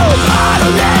you, I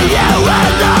don't need you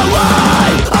in the way.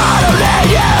 I don't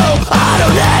need you, I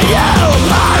don't need you,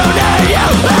 I don't need you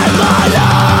in my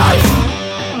life.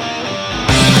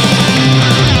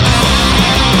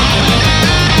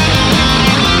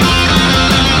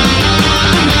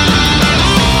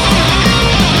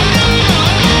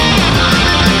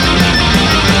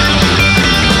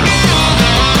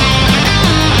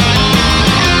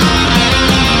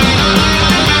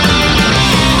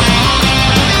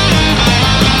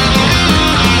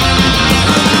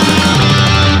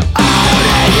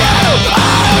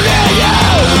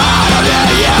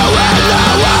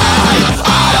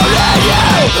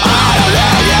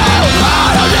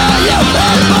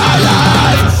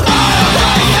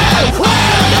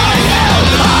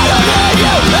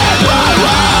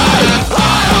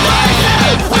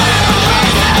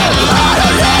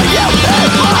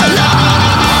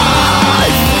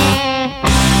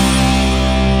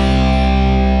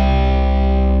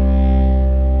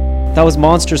 That was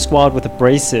Monster Squad with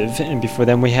Abrasive, and before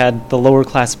them we had the Lower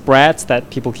Class Brats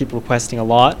that people keep requesting a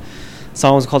lot. The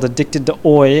song was called Addicted to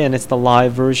Oi, and it's the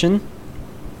live version.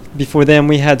 Before them,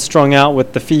 we had Strung Out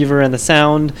with The Fever and the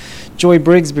Sound, Joy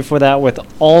Briggs before that with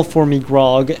All For Me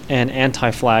Grog, and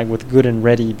Anti-Flag with Good and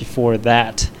Ready before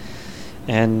that.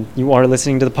 And you are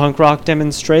listening to the Punk Rock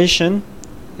Demonstration,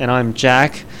 and I'm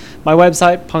Jack. My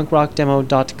website,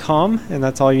 punkrockdemo.com, and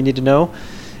that's all you need to know.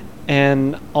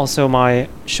 And also my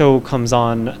show comes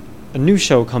on, a new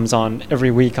show comes on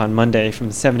every week on Monday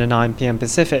from 7 to 9 p.m.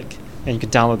 Pacific. And you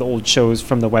can download the old shows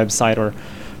from the website or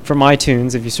from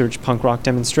iTunes if you search Punk Rock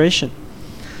Demonstration.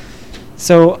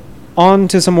 So on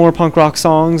to some more punk rock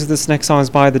songs. This next song is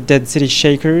by the Dead City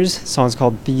Shakers. The song's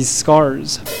called These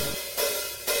Scars.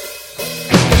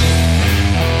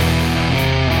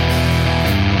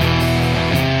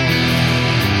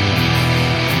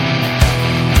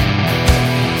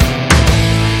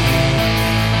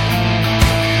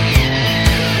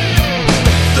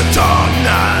 The dark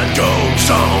night goes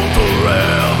on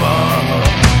forever,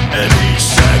 and each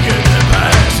second that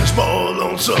passes more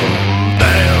lonesome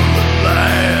than the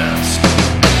last.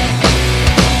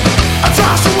 I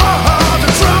try so hard to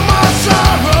drown my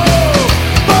sorrow,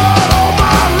 but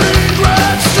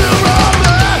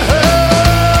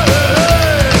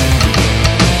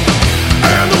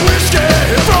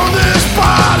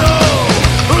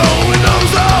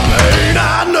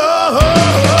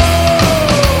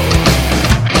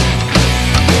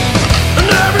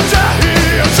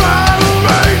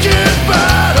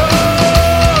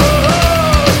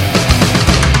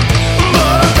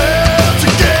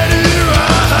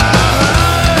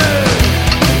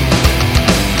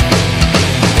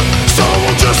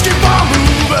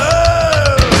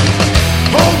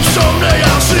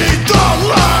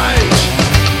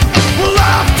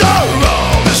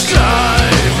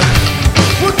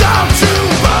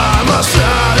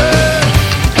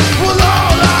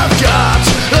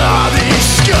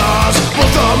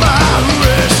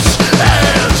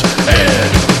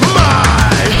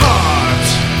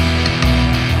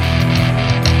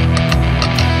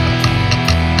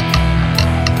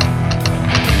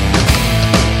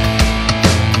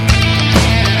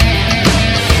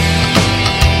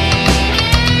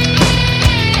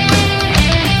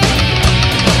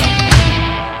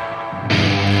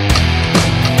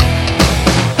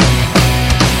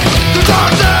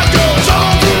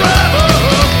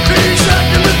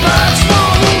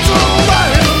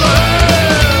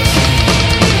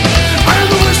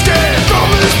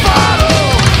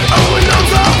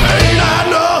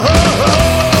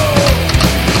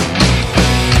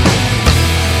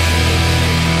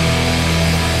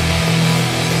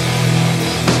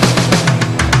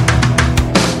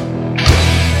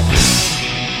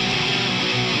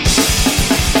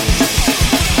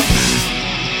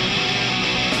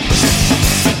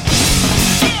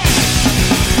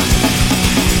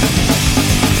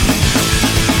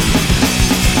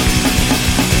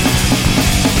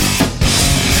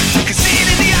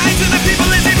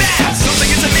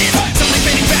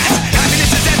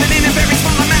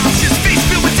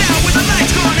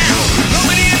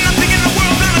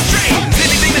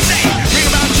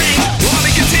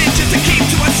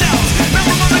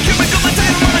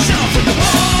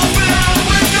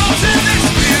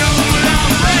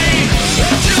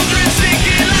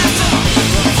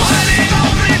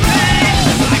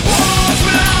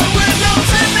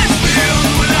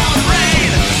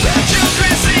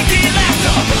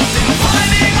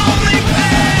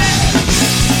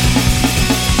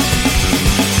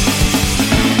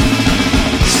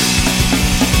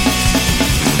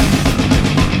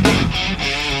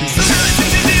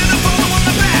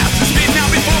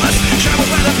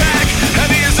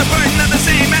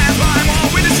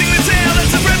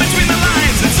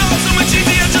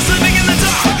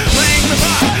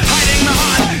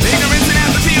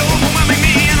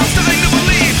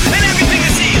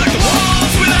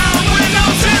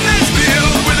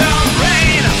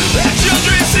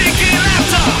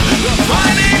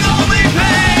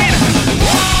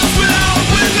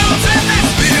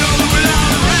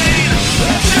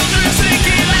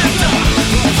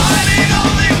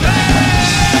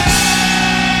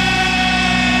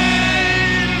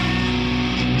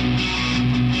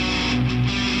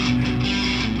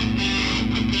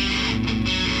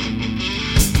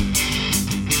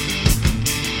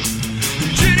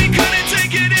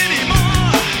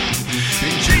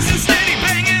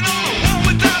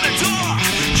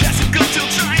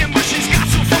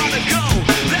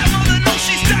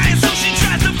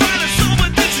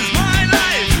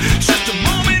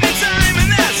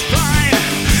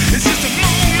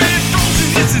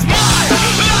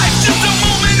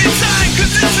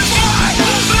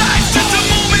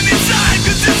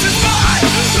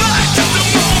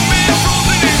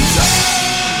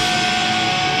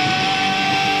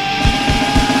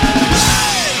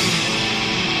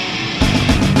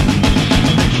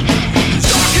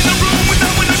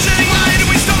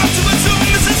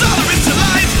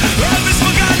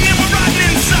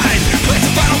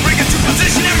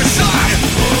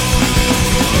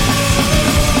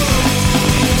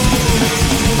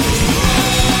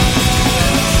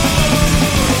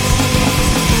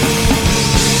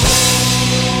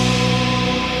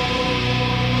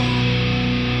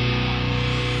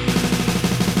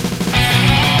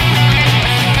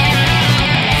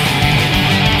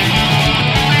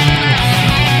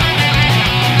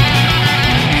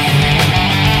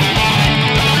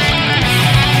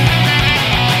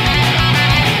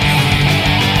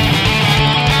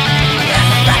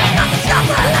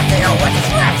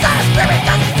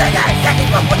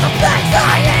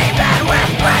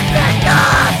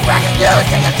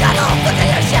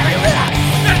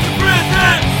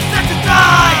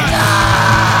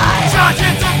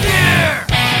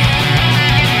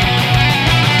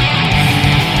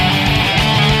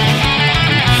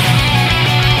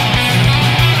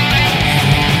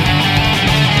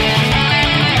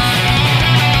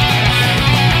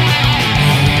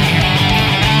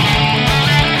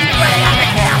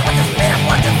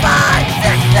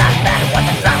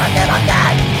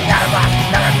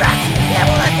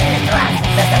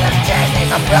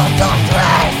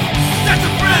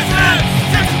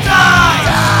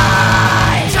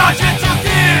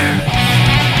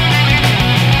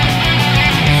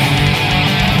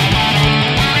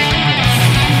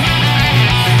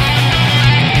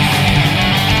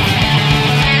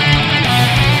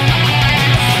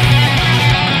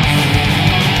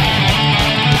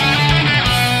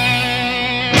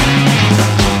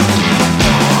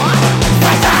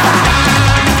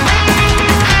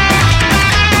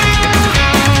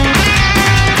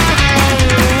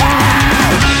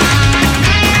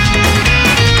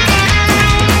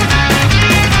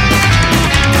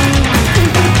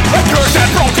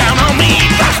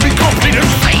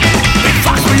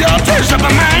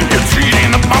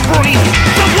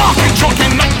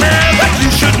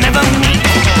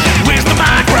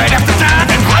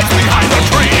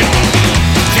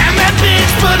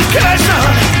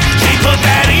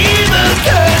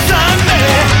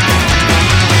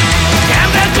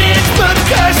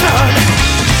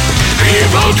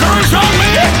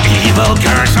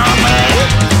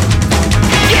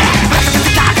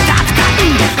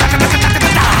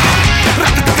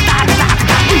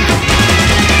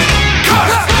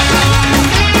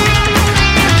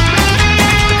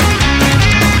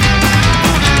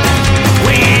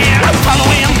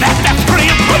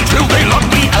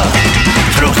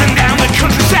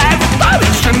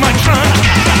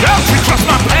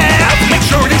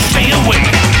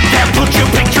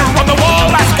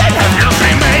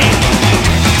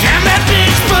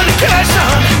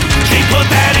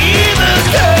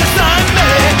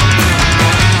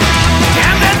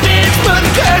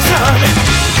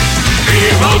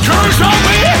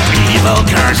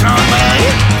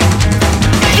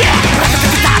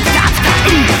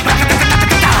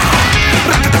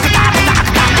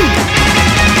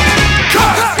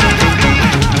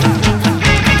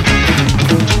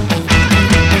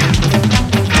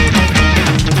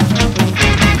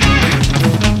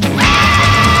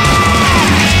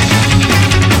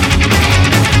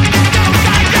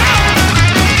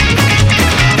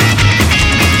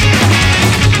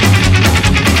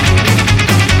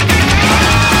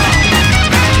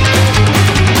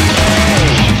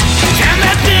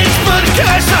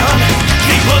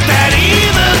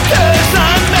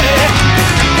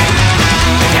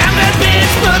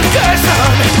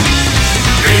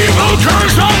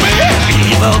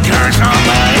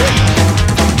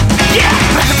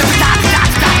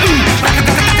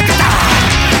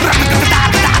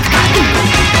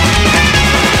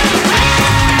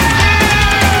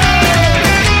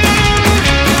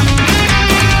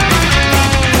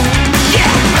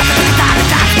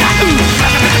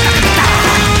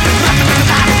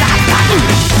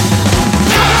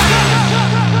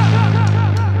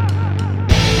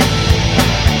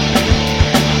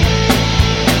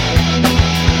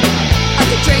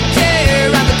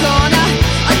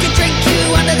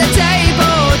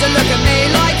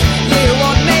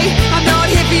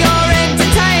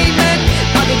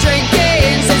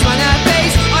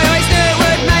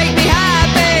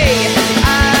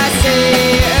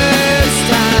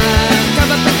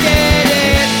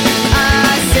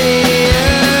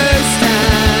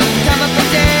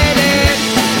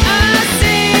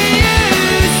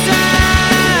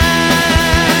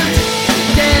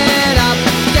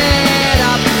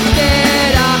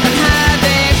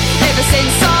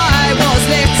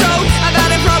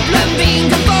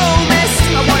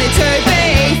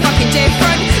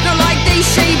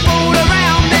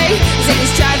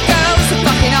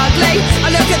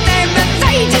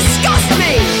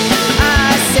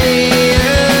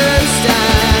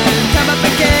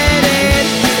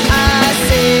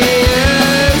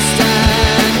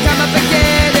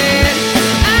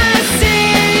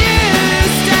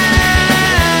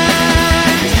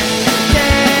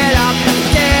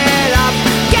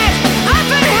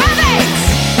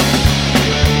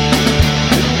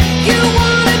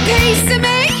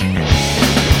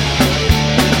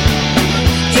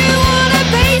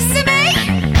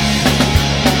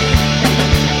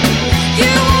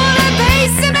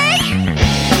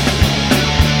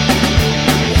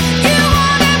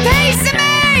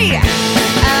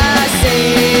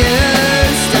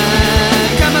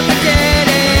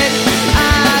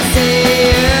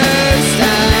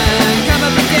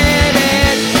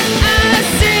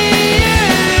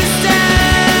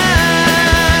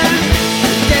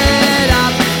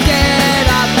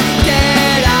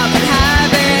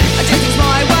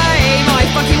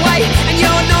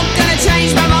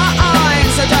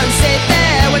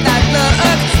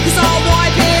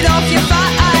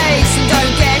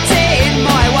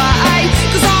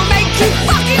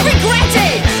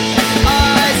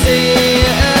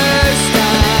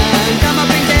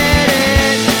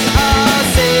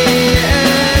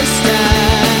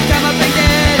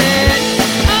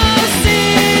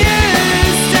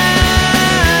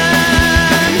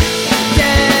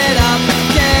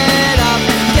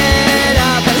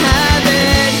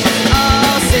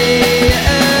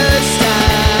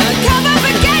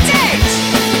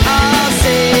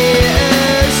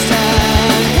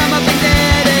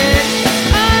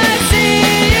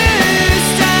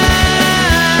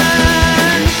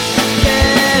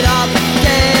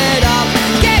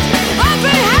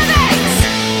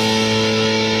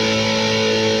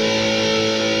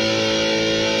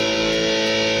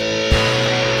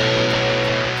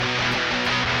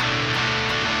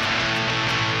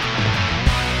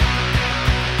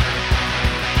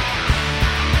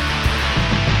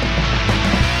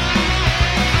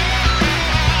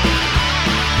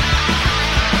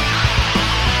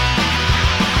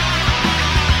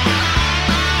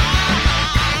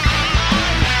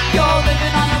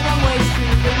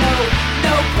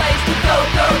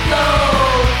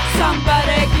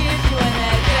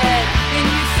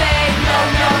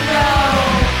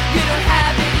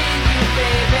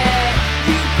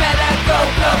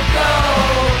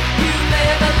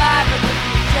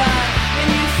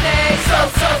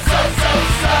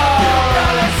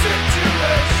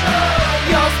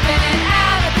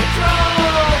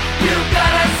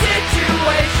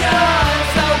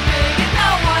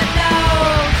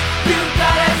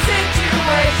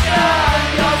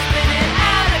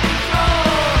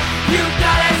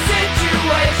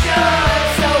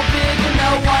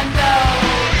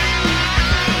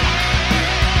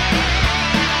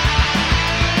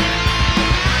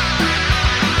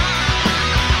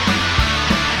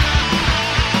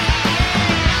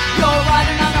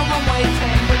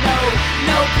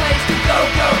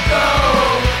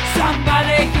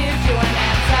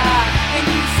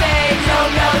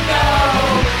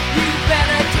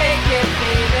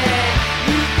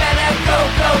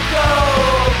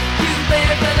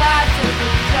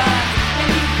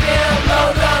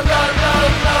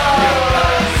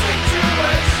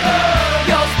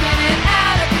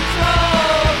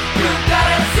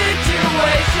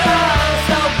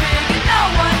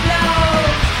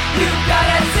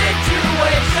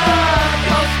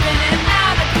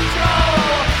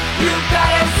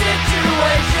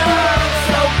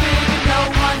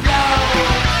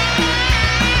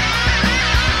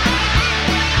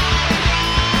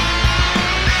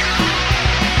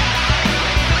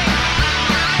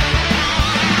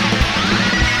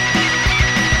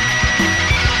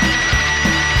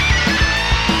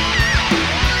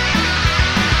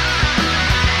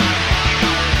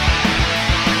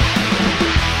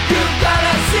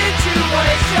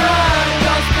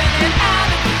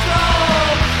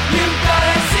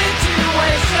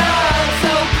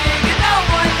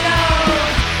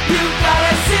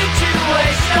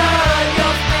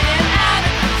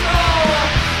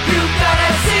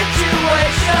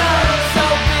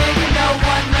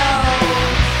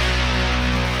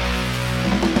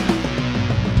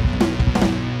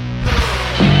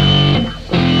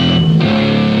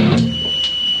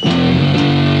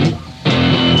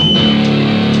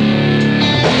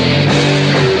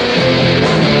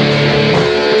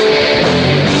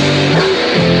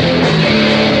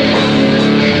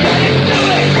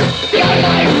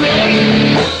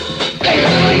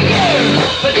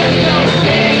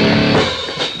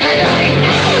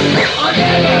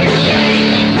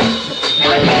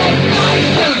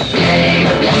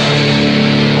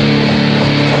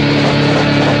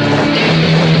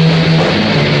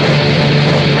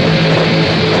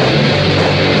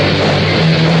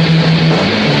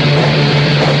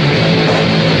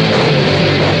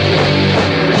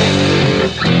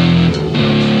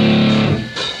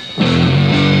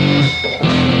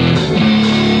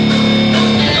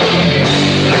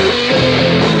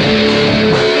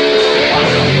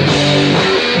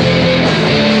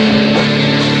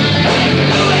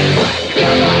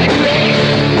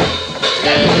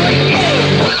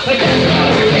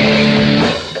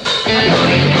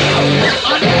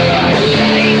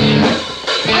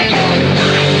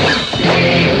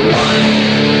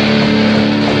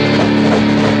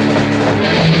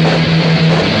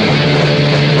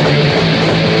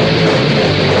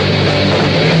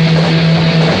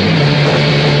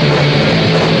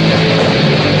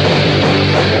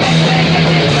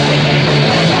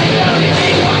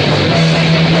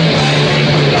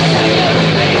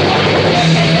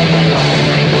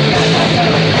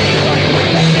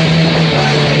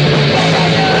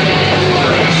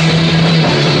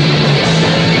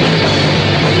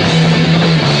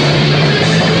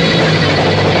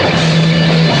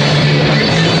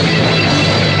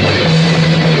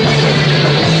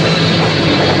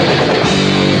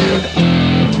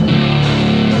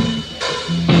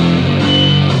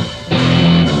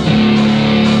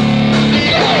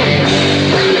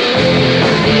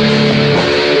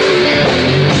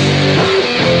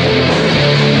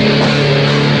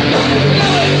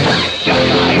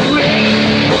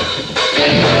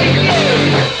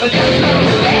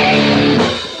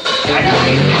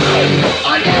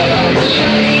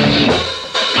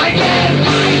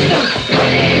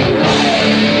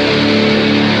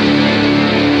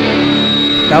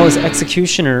was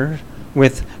Executioner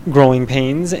with Growing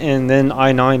Pains, and then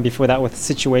I9 before that with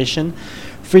Situation.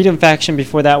 Freedom Faction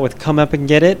before that with Come Up and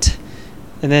Get It.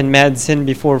 And then Mad Sin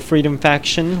before Freedom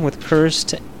Faction with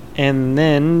Cursed. And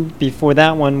then before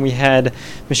that one we had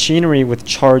Machinery with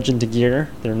Charge into Gear.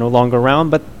 They're no longer around,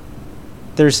 but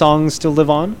their songs still live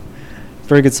on.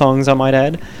 Very good songs, I might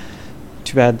add.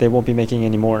 Too bad they won't be making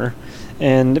any more.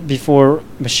 And before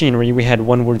Machinery we had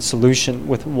One Word Solution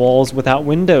with Walls Without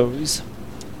Windows.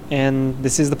 And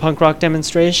this is the punk rock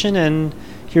demonstration, and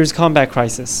here's Combat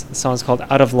Crisis. The song's called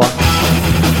Out of Luck.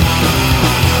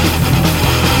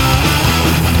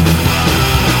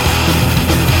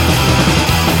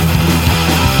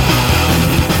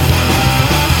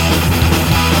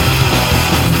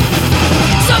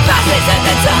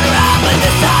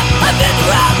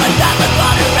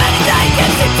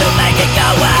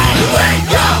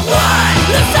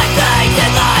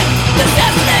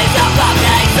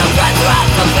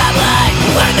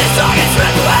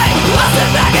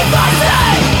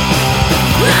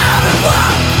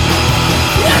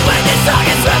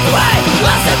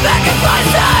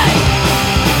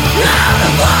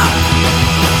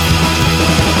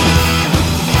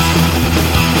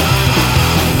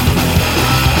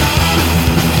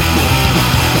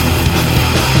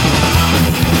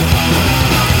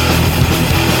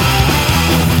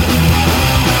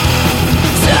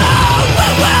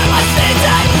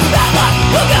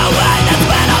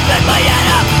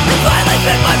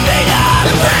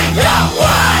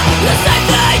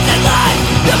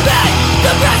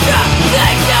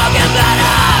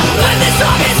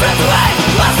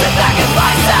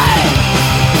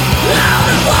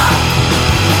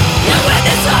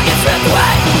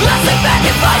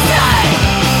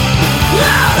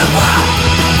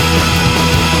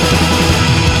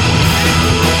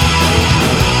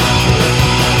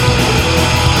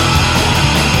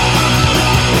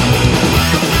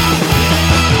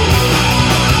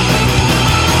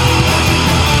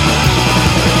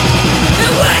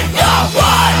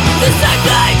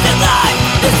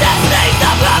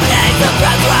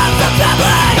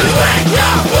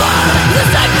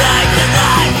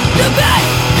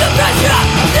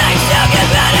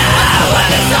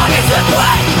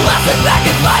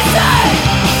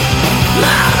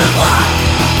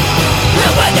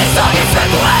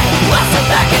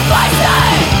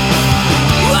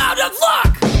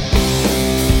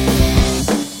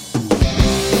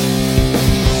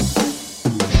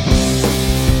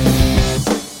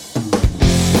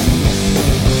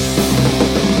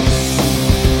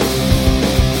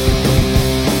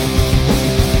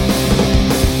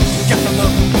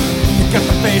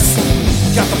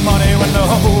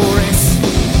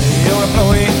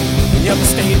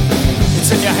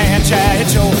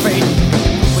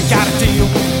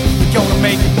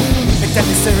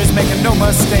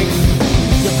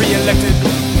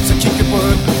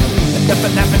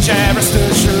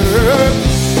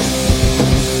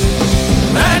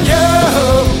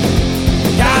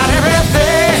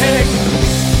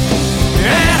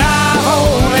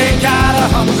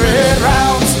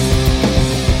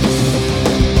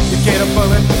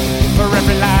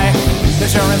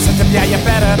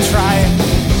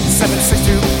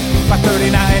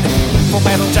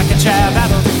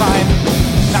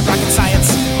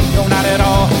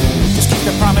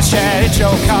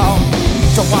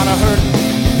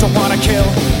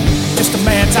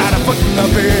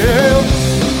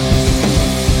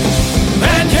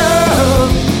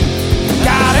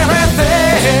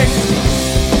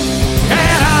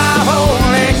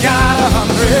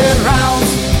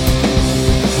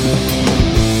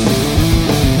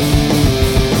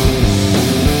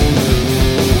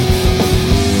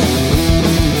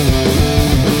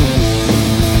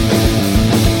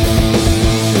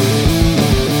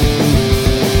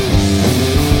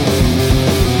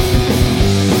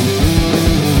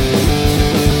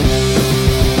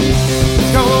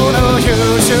 Go to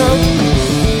YouTube.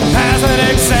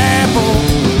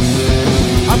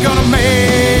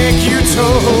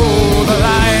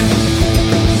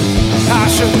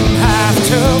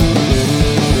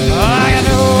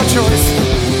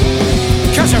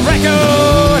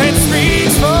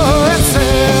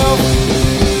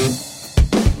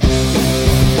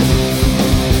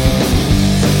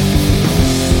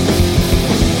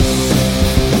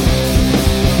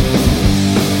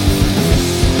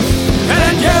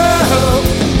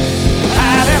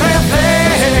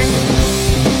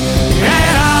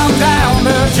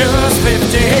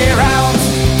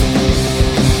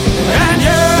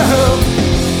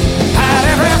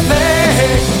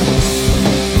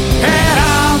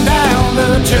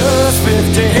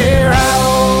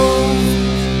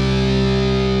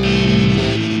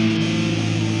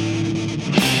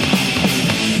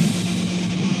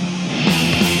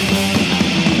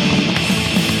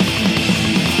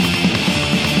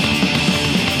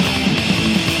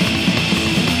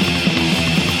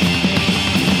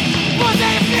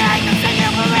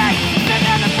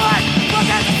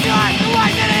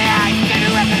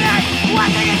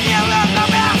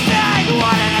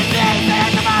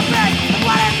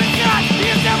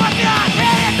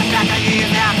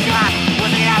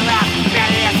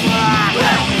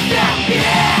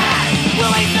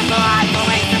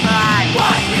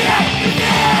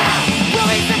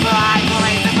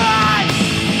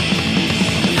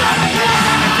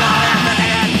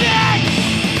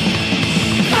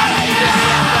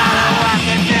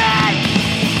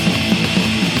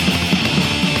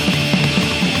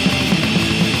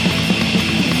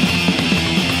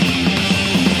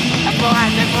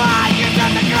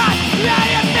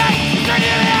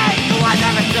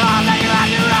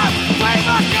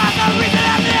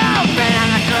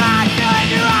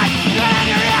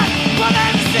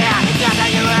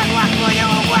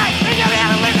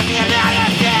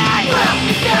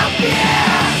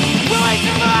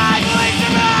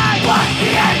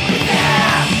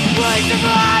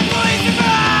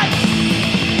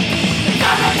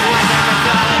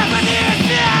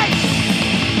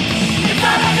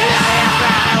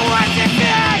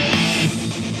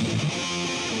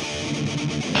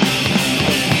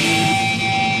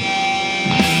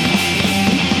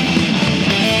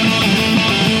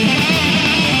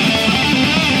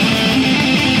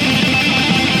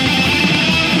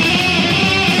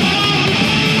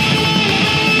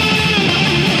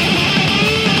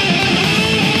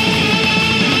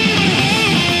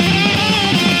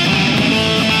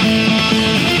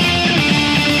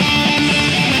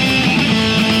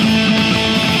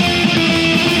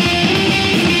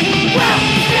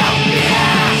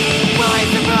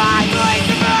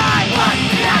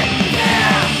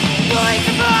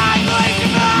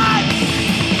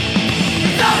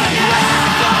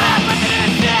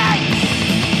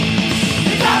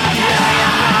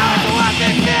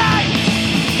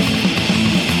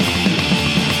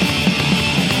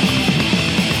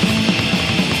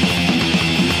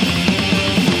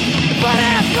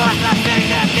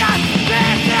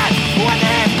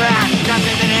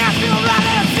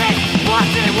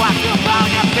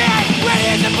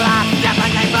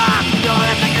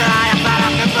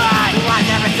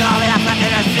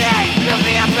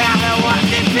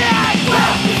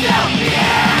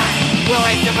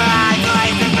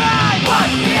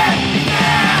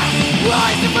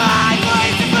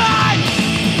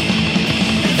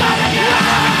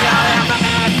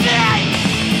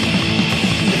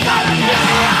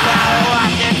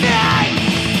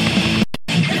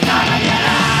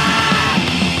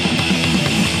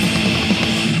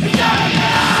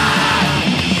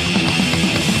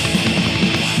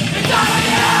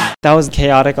 That was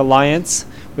Chaotic Alliance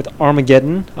with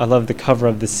Armageddon. I love the cover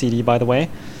of the CD, by the way.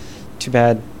 Too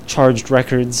bad Charged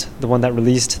Records, the one that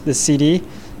released this CD,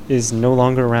 is no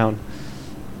longer around.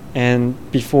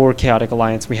 And before Chaotic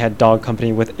Alliance, we had Dog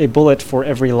Company with A Bullet for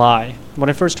Every Lie.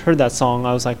 When I first heard that song,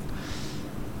 I was like,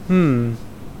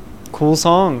 cool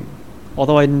song.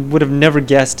 Although I would have never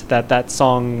guessed that that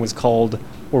song was called,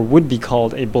 or would be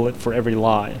called, A Bullet for Every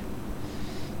Lie.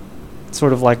 It's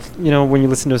sort of like, when you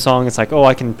listen to a song, it's like, oh,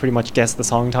 I can pretty much guess the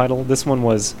song title. This one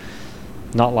was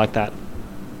not like that.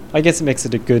 I guess it makes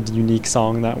it a good, unique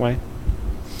song that way.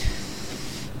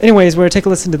 Anyways, we're going to take a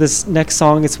listen to this next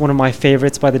song. It's one of my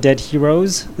favorites by the Dead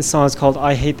Heroes. This song is called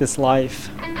I Hate This Life.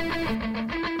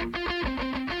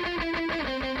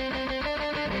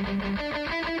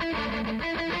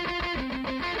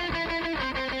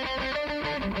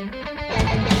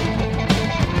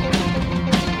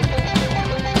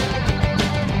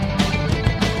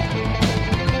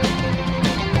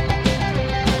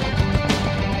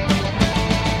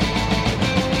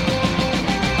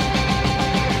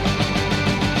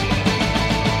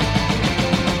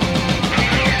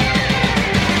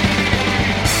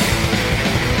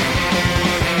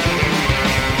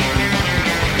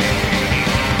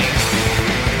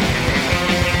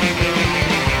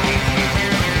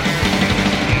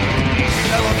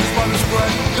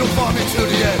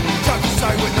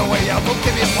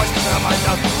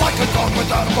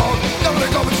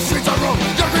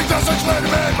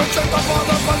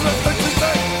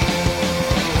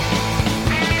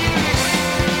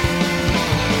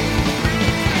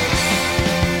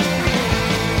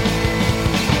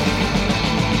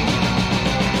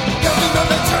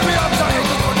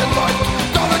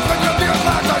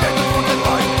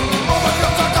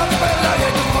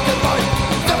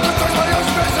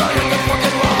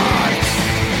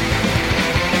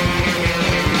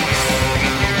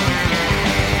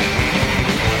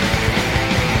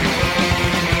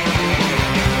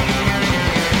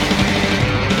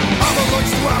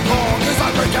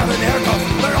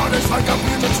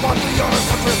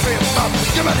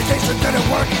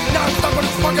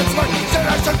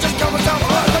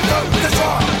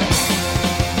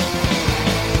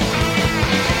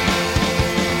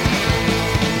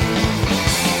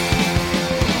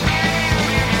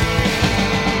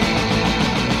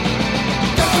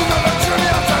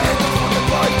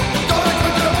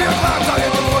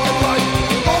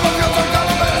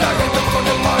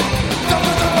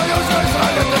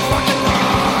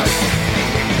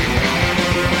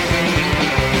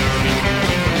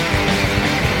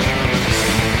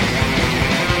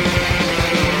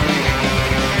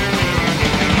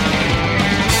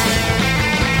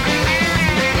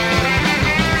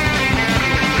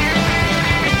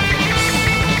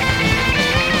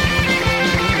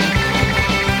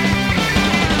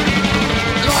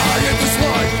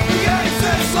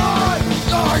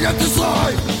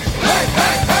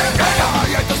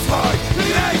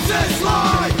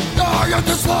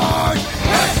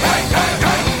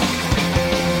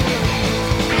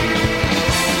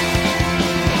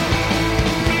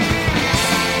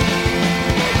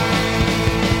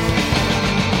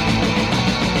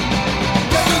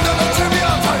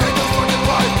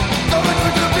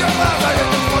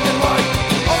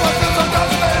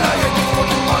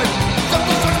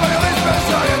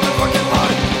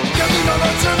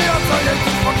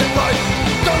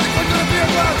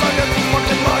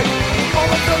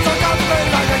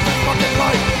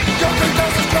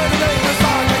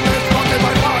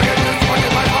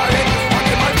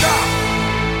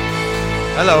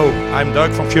 Hello, I'm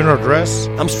Doug from Funeral Dress.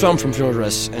 I'm Strom from Funeral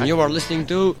Dress, and you are listening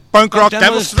to Punk Rock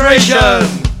Demonstration!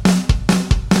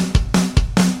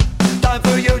 Time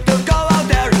for you to go out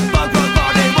there, punk rock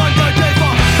party, 1, 2, 3, 4.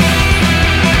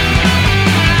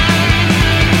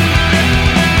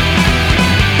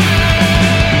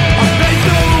 I've been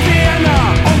to Vienna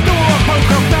on tour, punk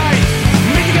rock night,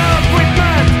 meeting up with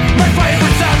Matt, my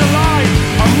favorite satellite.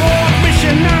 I'm more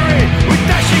missionary with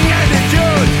dashing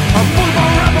attitude, a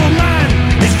full-blown rebel man.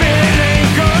 It's feeling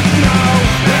good now.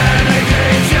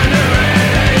 Renegade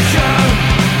generation,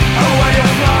 a way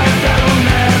of life that will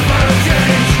never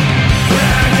change.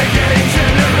 Renegade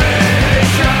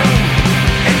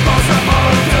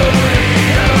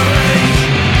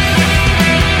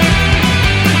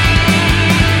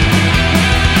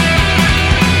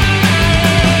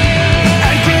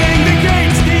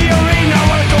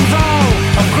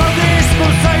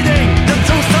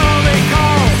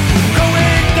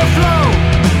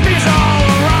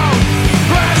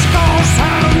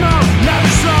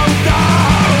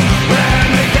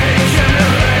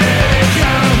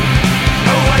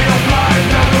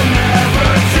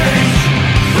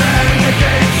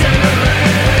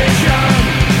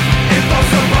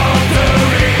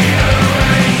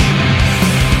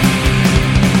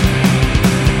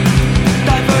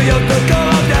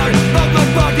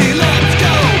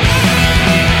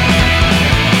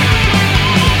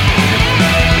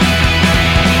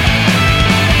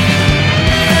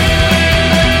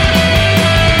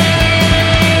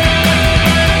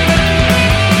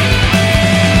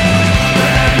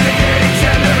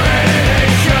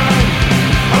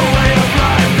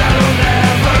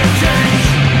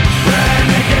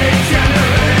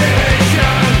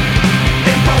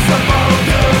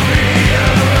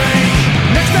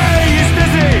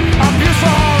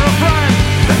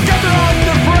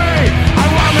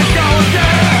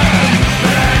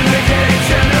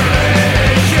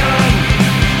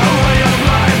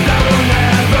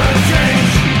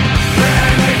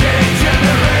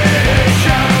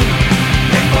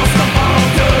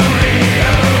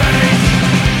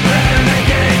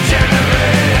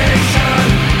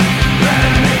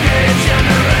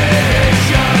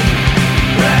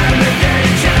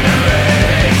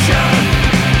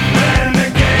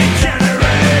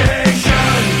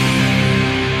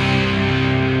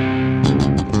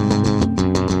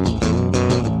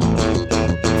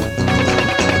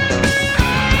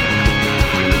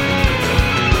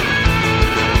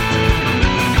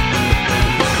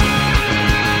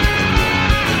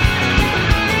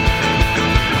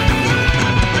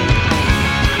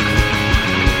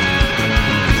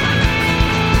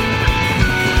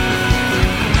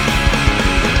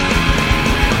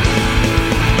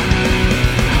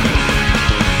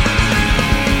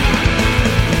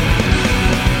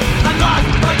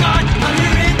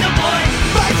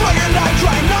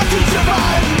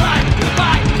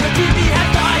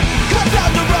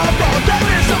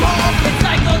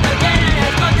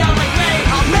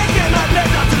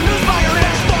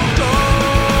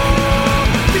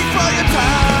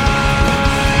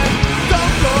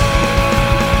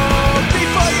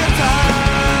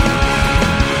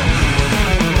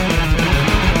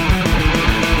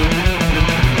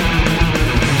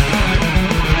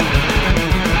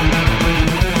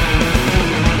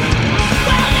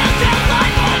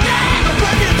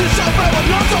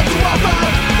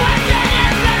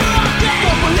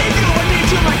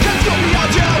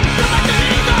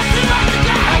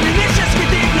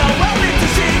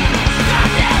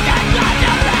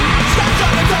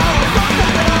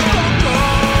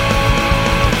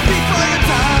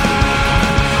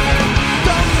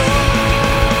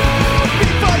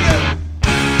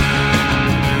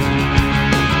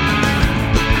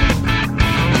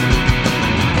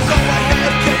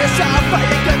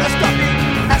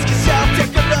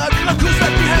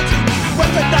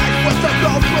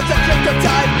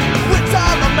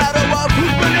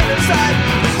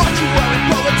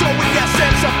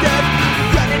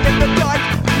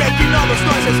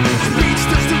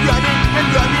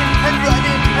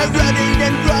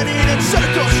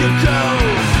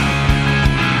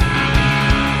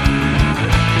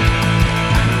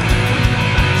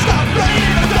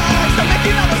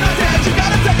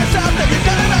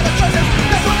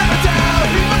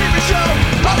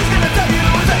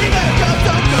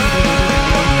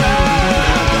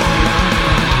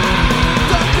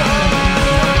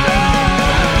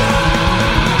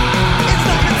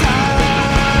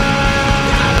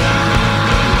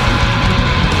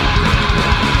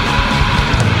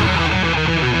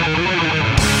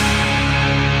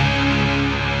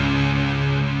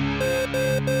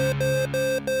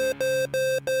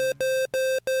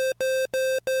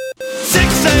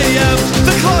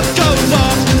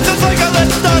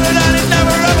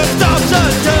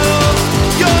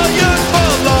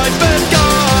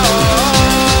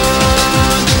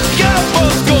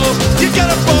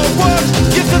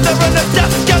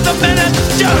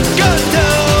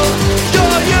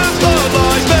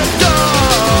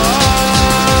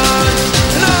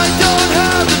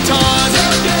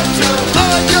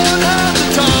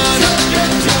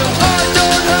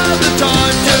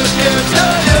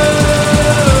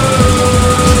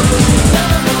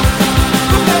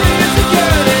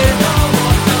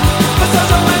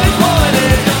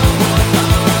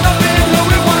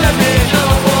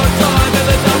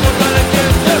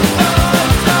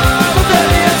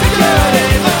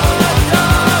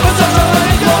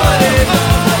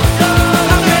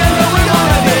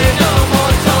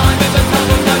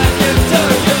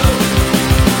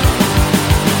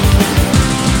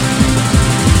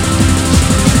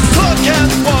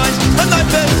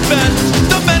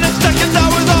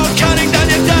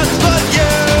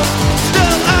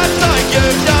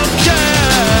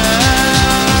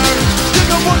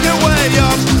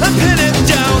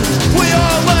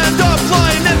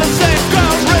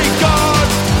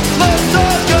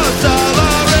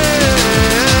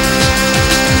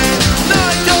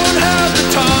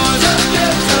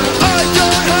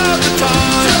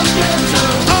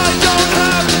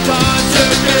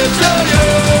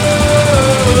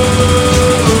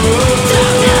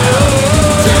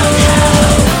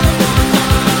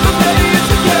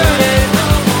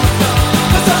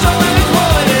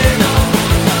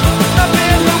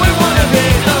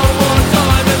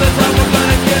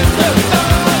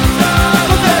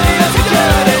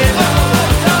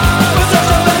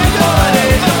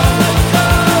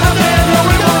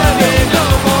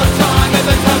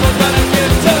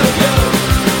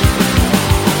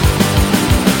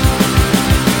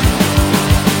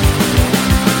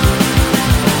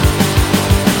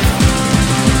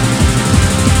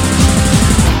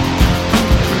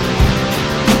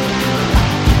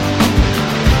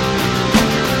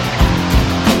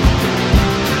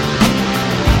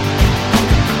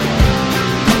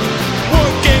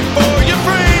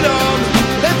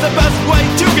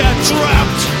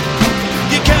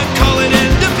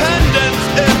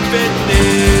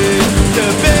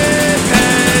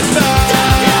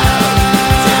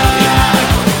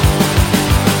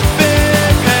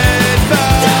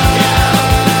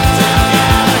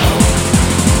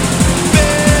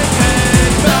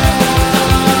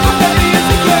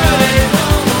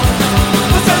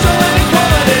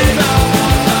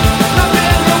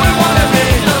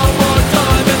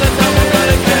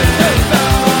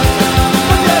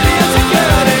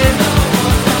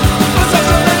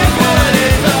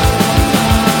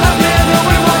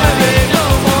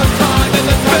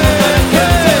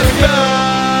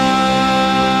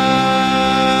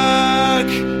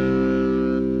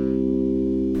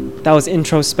That was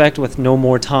Introspect with No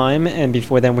More Time, and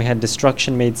before then we had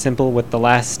Destruction Made Simple with The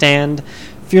Last Stand.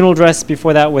 Funeral Dress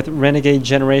before that with Renegade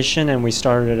Generation, and we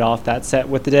started off that set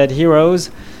with The Dead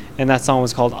Heroes, and that song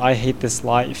was called I Hate This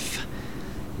Life.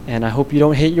 And I hope you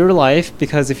don't hate your life,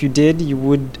 because if you did, you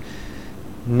would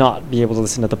not be able to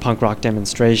listen to the punk rock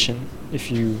demonstration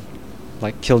if you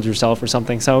killed yourself or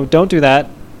something. So don't do that.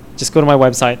 Just go to my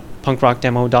website,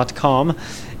 punkrockdemo.com,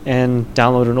 and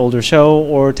download an older show,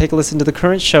 or take a listen to the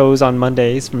current shows on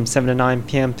Mondays from 7 to 9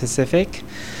 p.m. Pacific.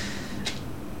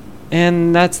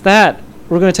 And that's that.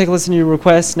 We're going to take a listen to your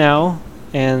requests now,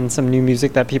 and some new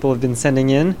music that people have been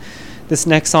sending in. This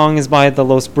next song is by the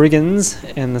Los Brigands,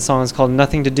 and the song is called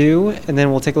Nothing to Do. And then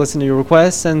we'll take a listen to your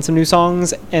requests and some new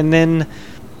songs, and then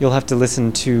you'll have to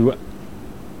listen to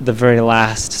the very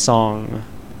last song.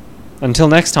 Until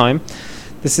next time,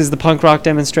 this is the Punk Rock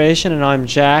Demonstration, and I'm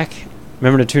Jack.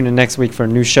 Remember to tune in next week for a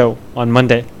new show on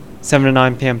Monday, 7 to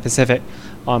 9 p.m. Pacific,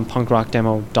 on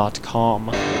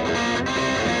punkrockdemo.com.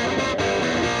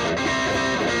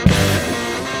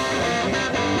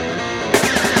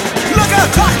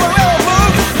 Clock will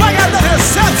move, like I look at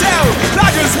sundown. I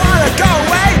just wanna go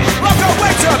away, walk away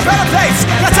to a better place.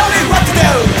 Now tell me what to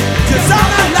do, cause I'm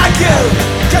not like you.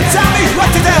 Can tell me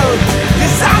what to do,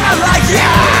 cause I'm not like you.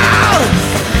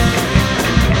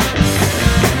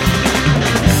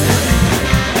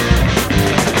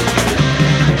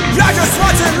 I just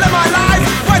want to live my life,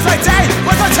 waste my day,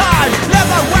 waste my time. Live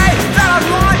my way that I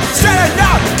want, straight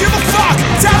enough, give a fuck.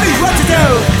 Tell me what to do,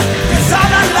 cause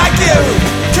I'm not like you.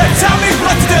 Can't tell me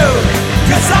what to do,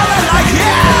 cause I'm not like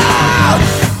you.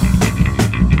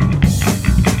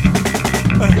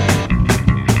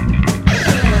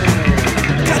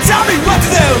 Can't tell me what to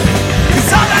do,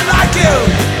 cause I'm not like you.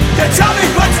 Can't tell me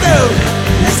what to do,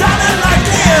 cause I'm not like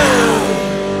you.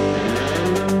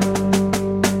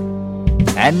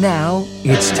 And now,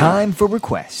 it's time for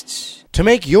requests. To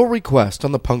make your request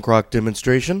on the Punk Rock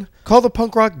Demonstration, call the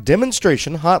Punk Rock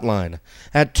Demonstration hotline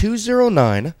at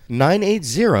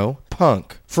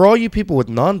 209-980-PUNK. For all you people with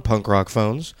non-punk rock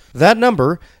phones, that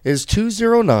number is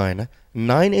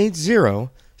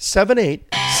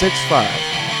 209-980-7865.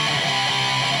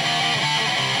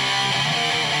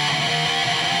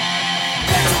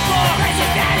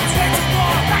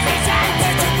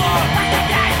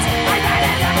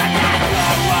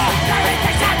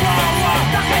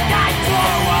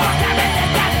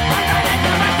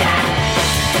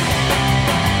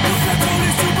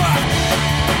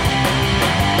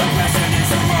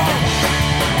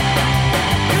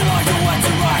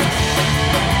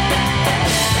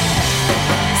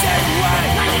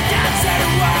 Say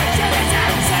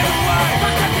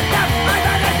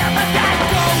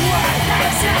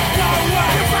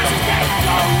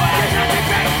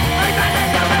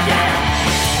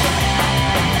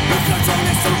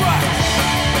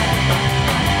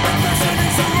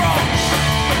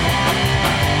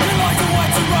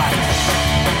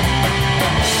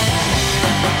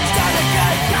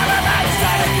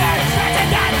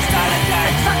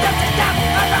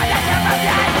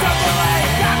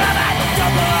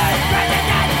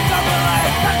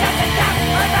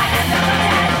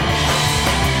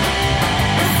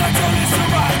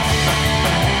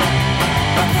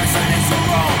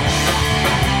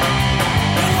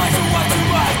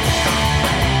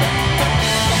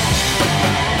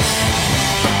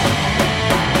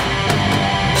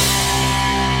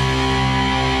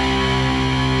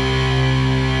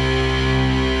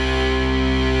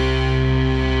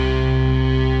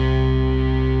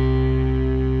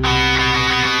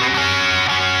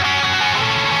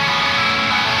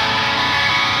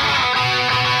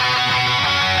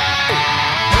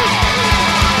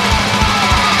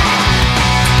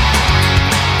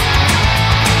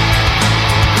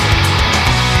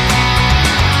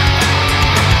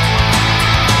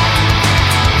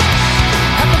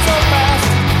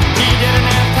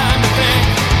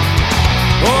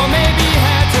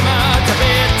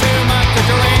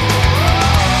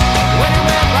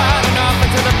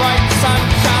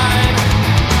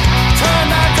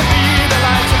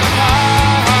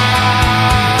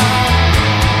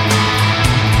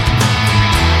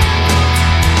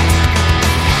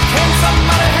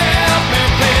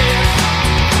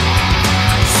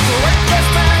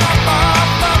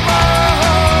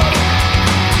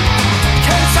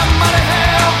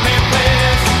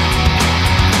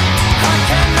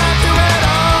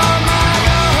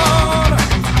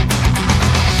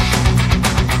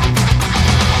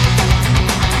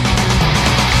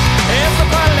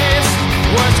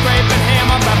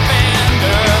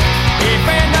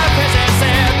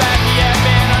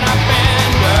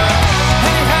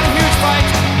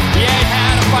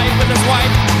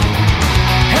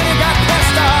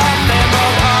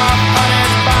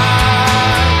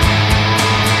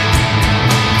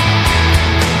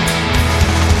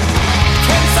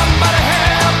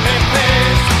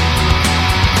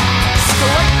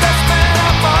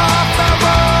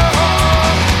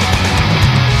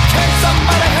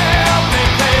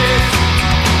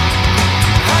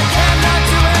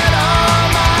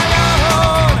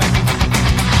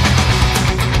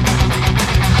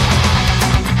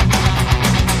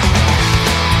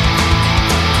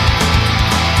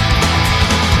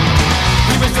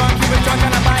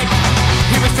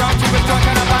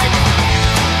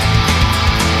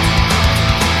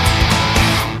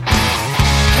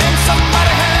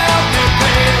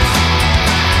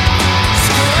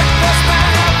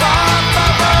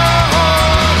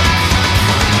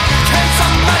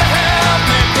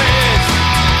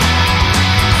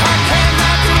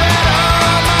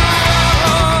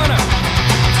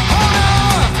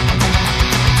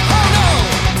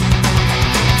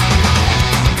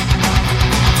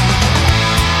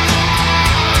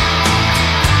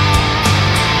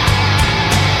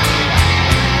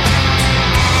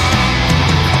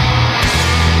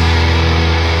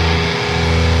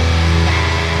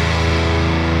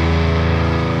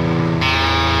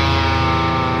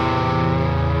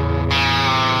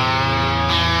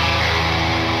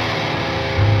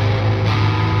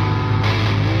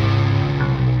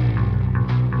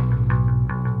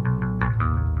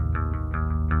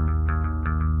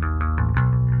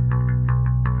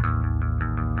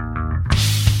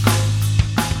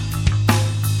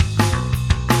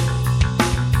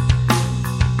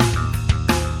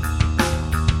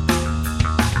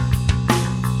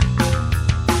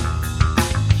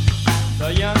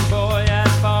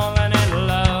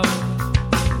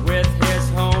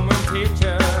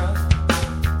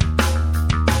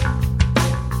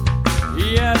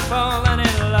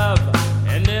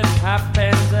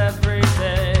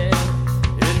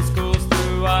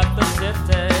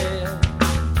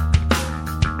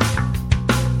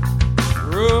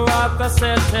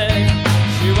city.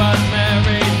 She was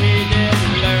married, he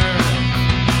didn't learn,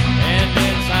 and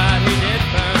inside he did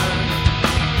burn.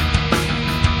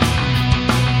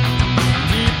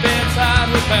 Deep inside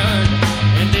he burned,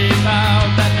 and he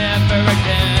vowed that never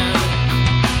again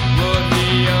would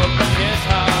he open his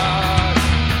heart.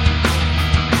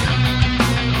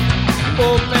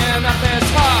 Open up his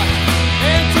heart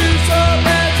into so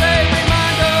that's a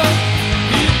reminder.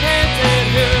 He painted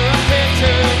her a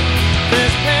picture,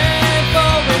 this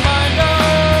painful reminder,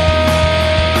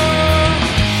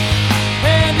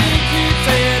 and he keeps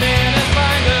it in his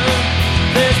binder,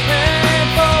 this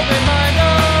painful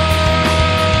reminder.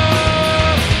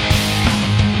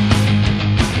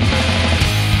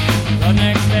 The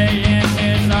next day in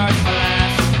his art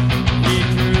class, he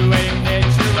drew a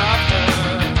picture of her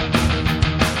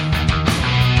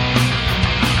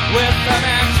with an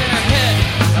axe in her head.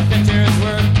 The picture's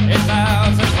worth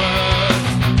 1,000 words,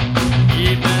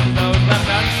 even those left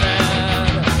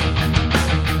unsaid.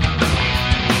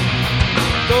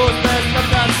 Those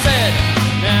left unsaid.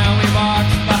 Now he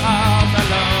walks the halls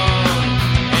alone,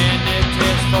 and it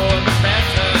is for the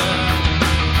better.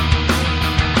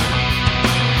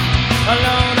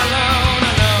 Alone, alone,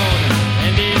 alone,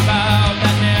 and he vowed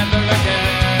that never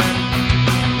again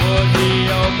would he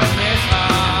open his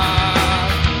heart.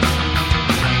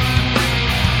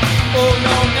 Oh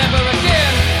no, never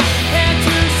again. And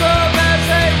to serve as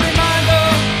a reminder,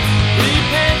 he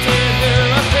painted her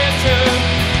a picture,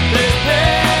 this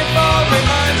painful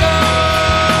reminder,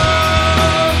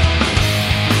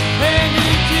 and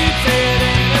he keeps it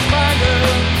in his binder,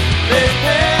 this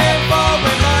painful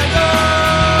reminder,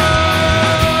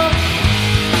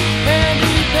 and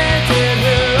he painted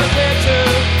her a picture,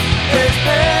 this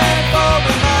painful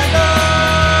reminder,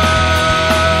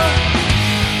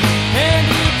 and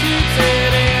he keeps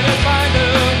it in his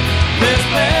binder, this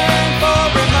painful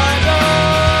reminder,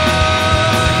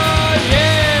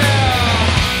 yeah.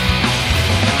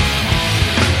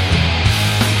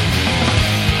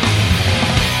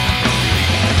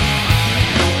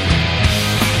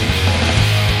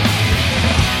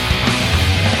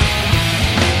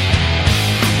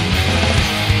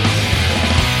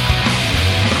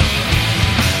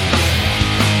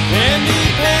 And he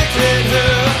painted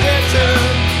her a picture,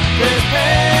 this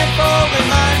painful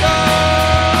reminder,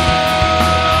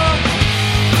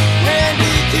 and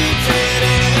he keeps it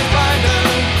in his binder,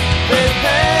 this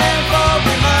painful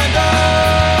reminder,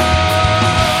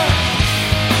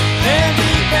 and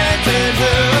he painted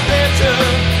her a picture,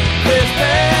 this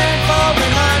painful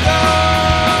reminder,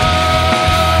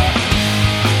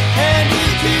 and he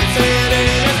keeps it in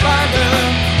his binder,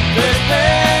 this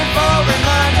painful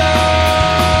reminder.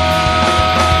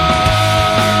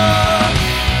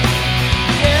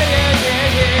 Yeah, yeah, yeah,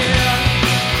 yeah.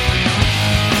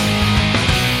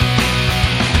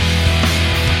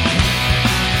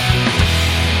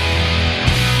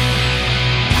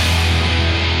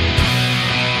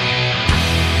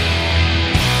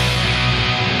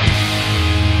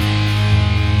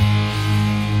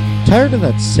 Tired of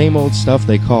that same old stuff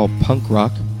they call punk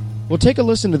rock? Well, take a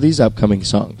listen to these upcoming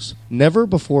songs. Never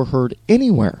before heard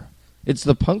anywhere. It's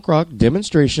the Punk Rock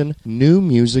Demonstration New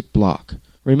Music Block.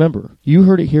 Remember, you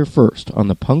heard it here first on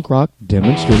the Punk Rock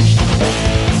Demonstration.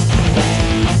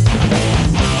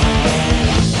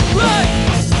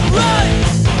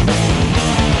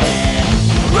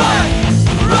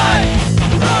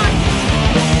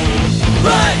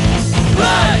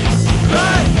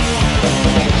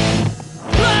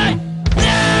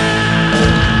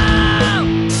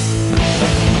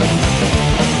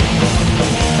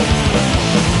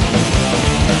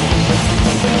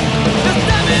 Just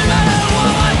tell me right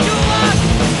on what you want.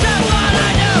 That's what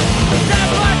I do.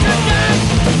 That's what you do.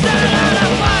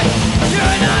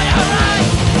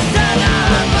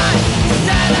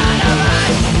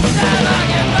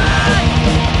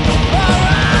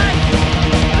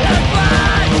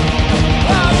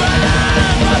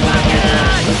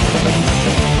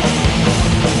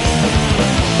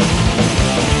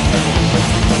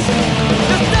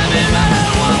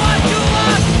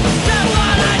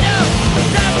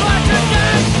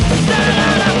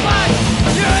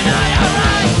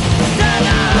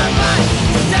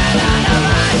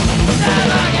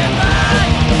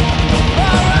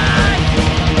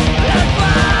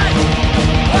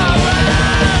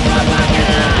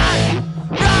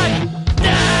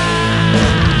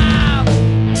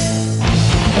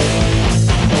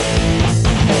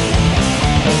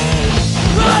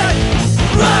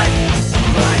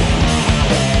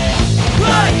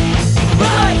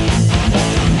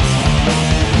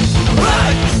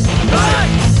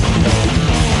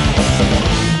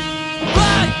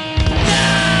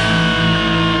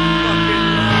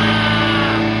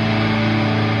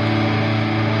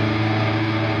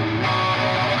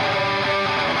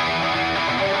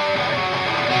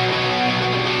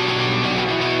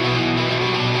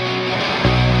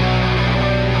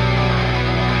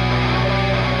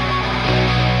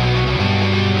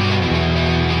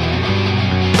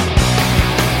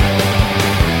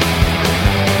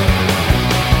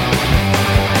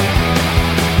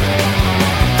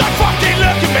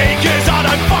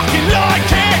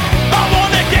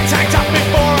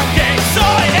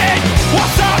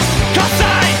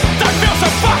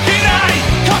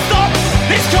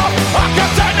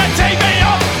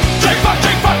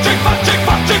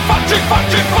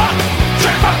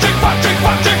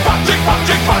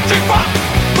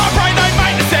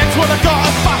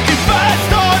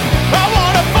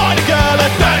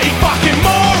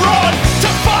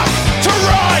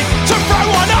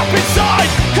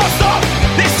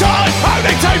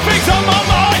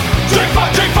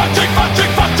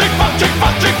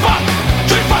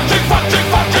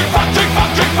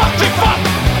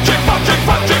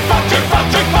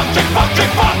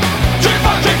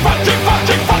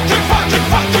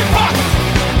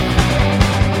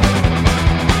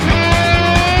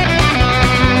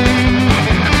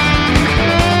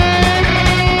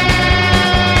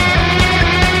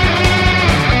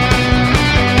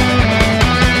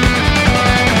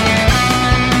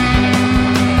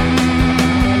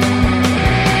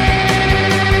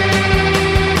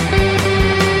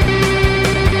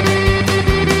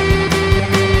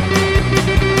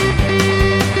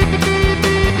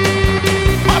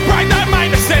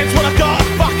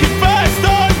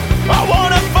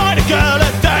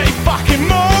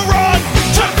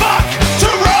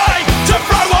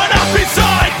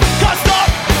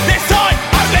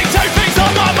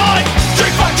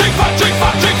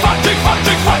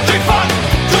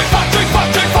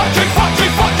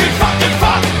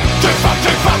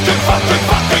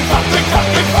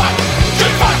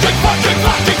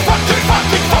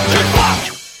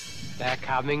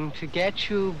 Coming to get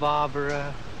you,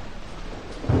 Barbara.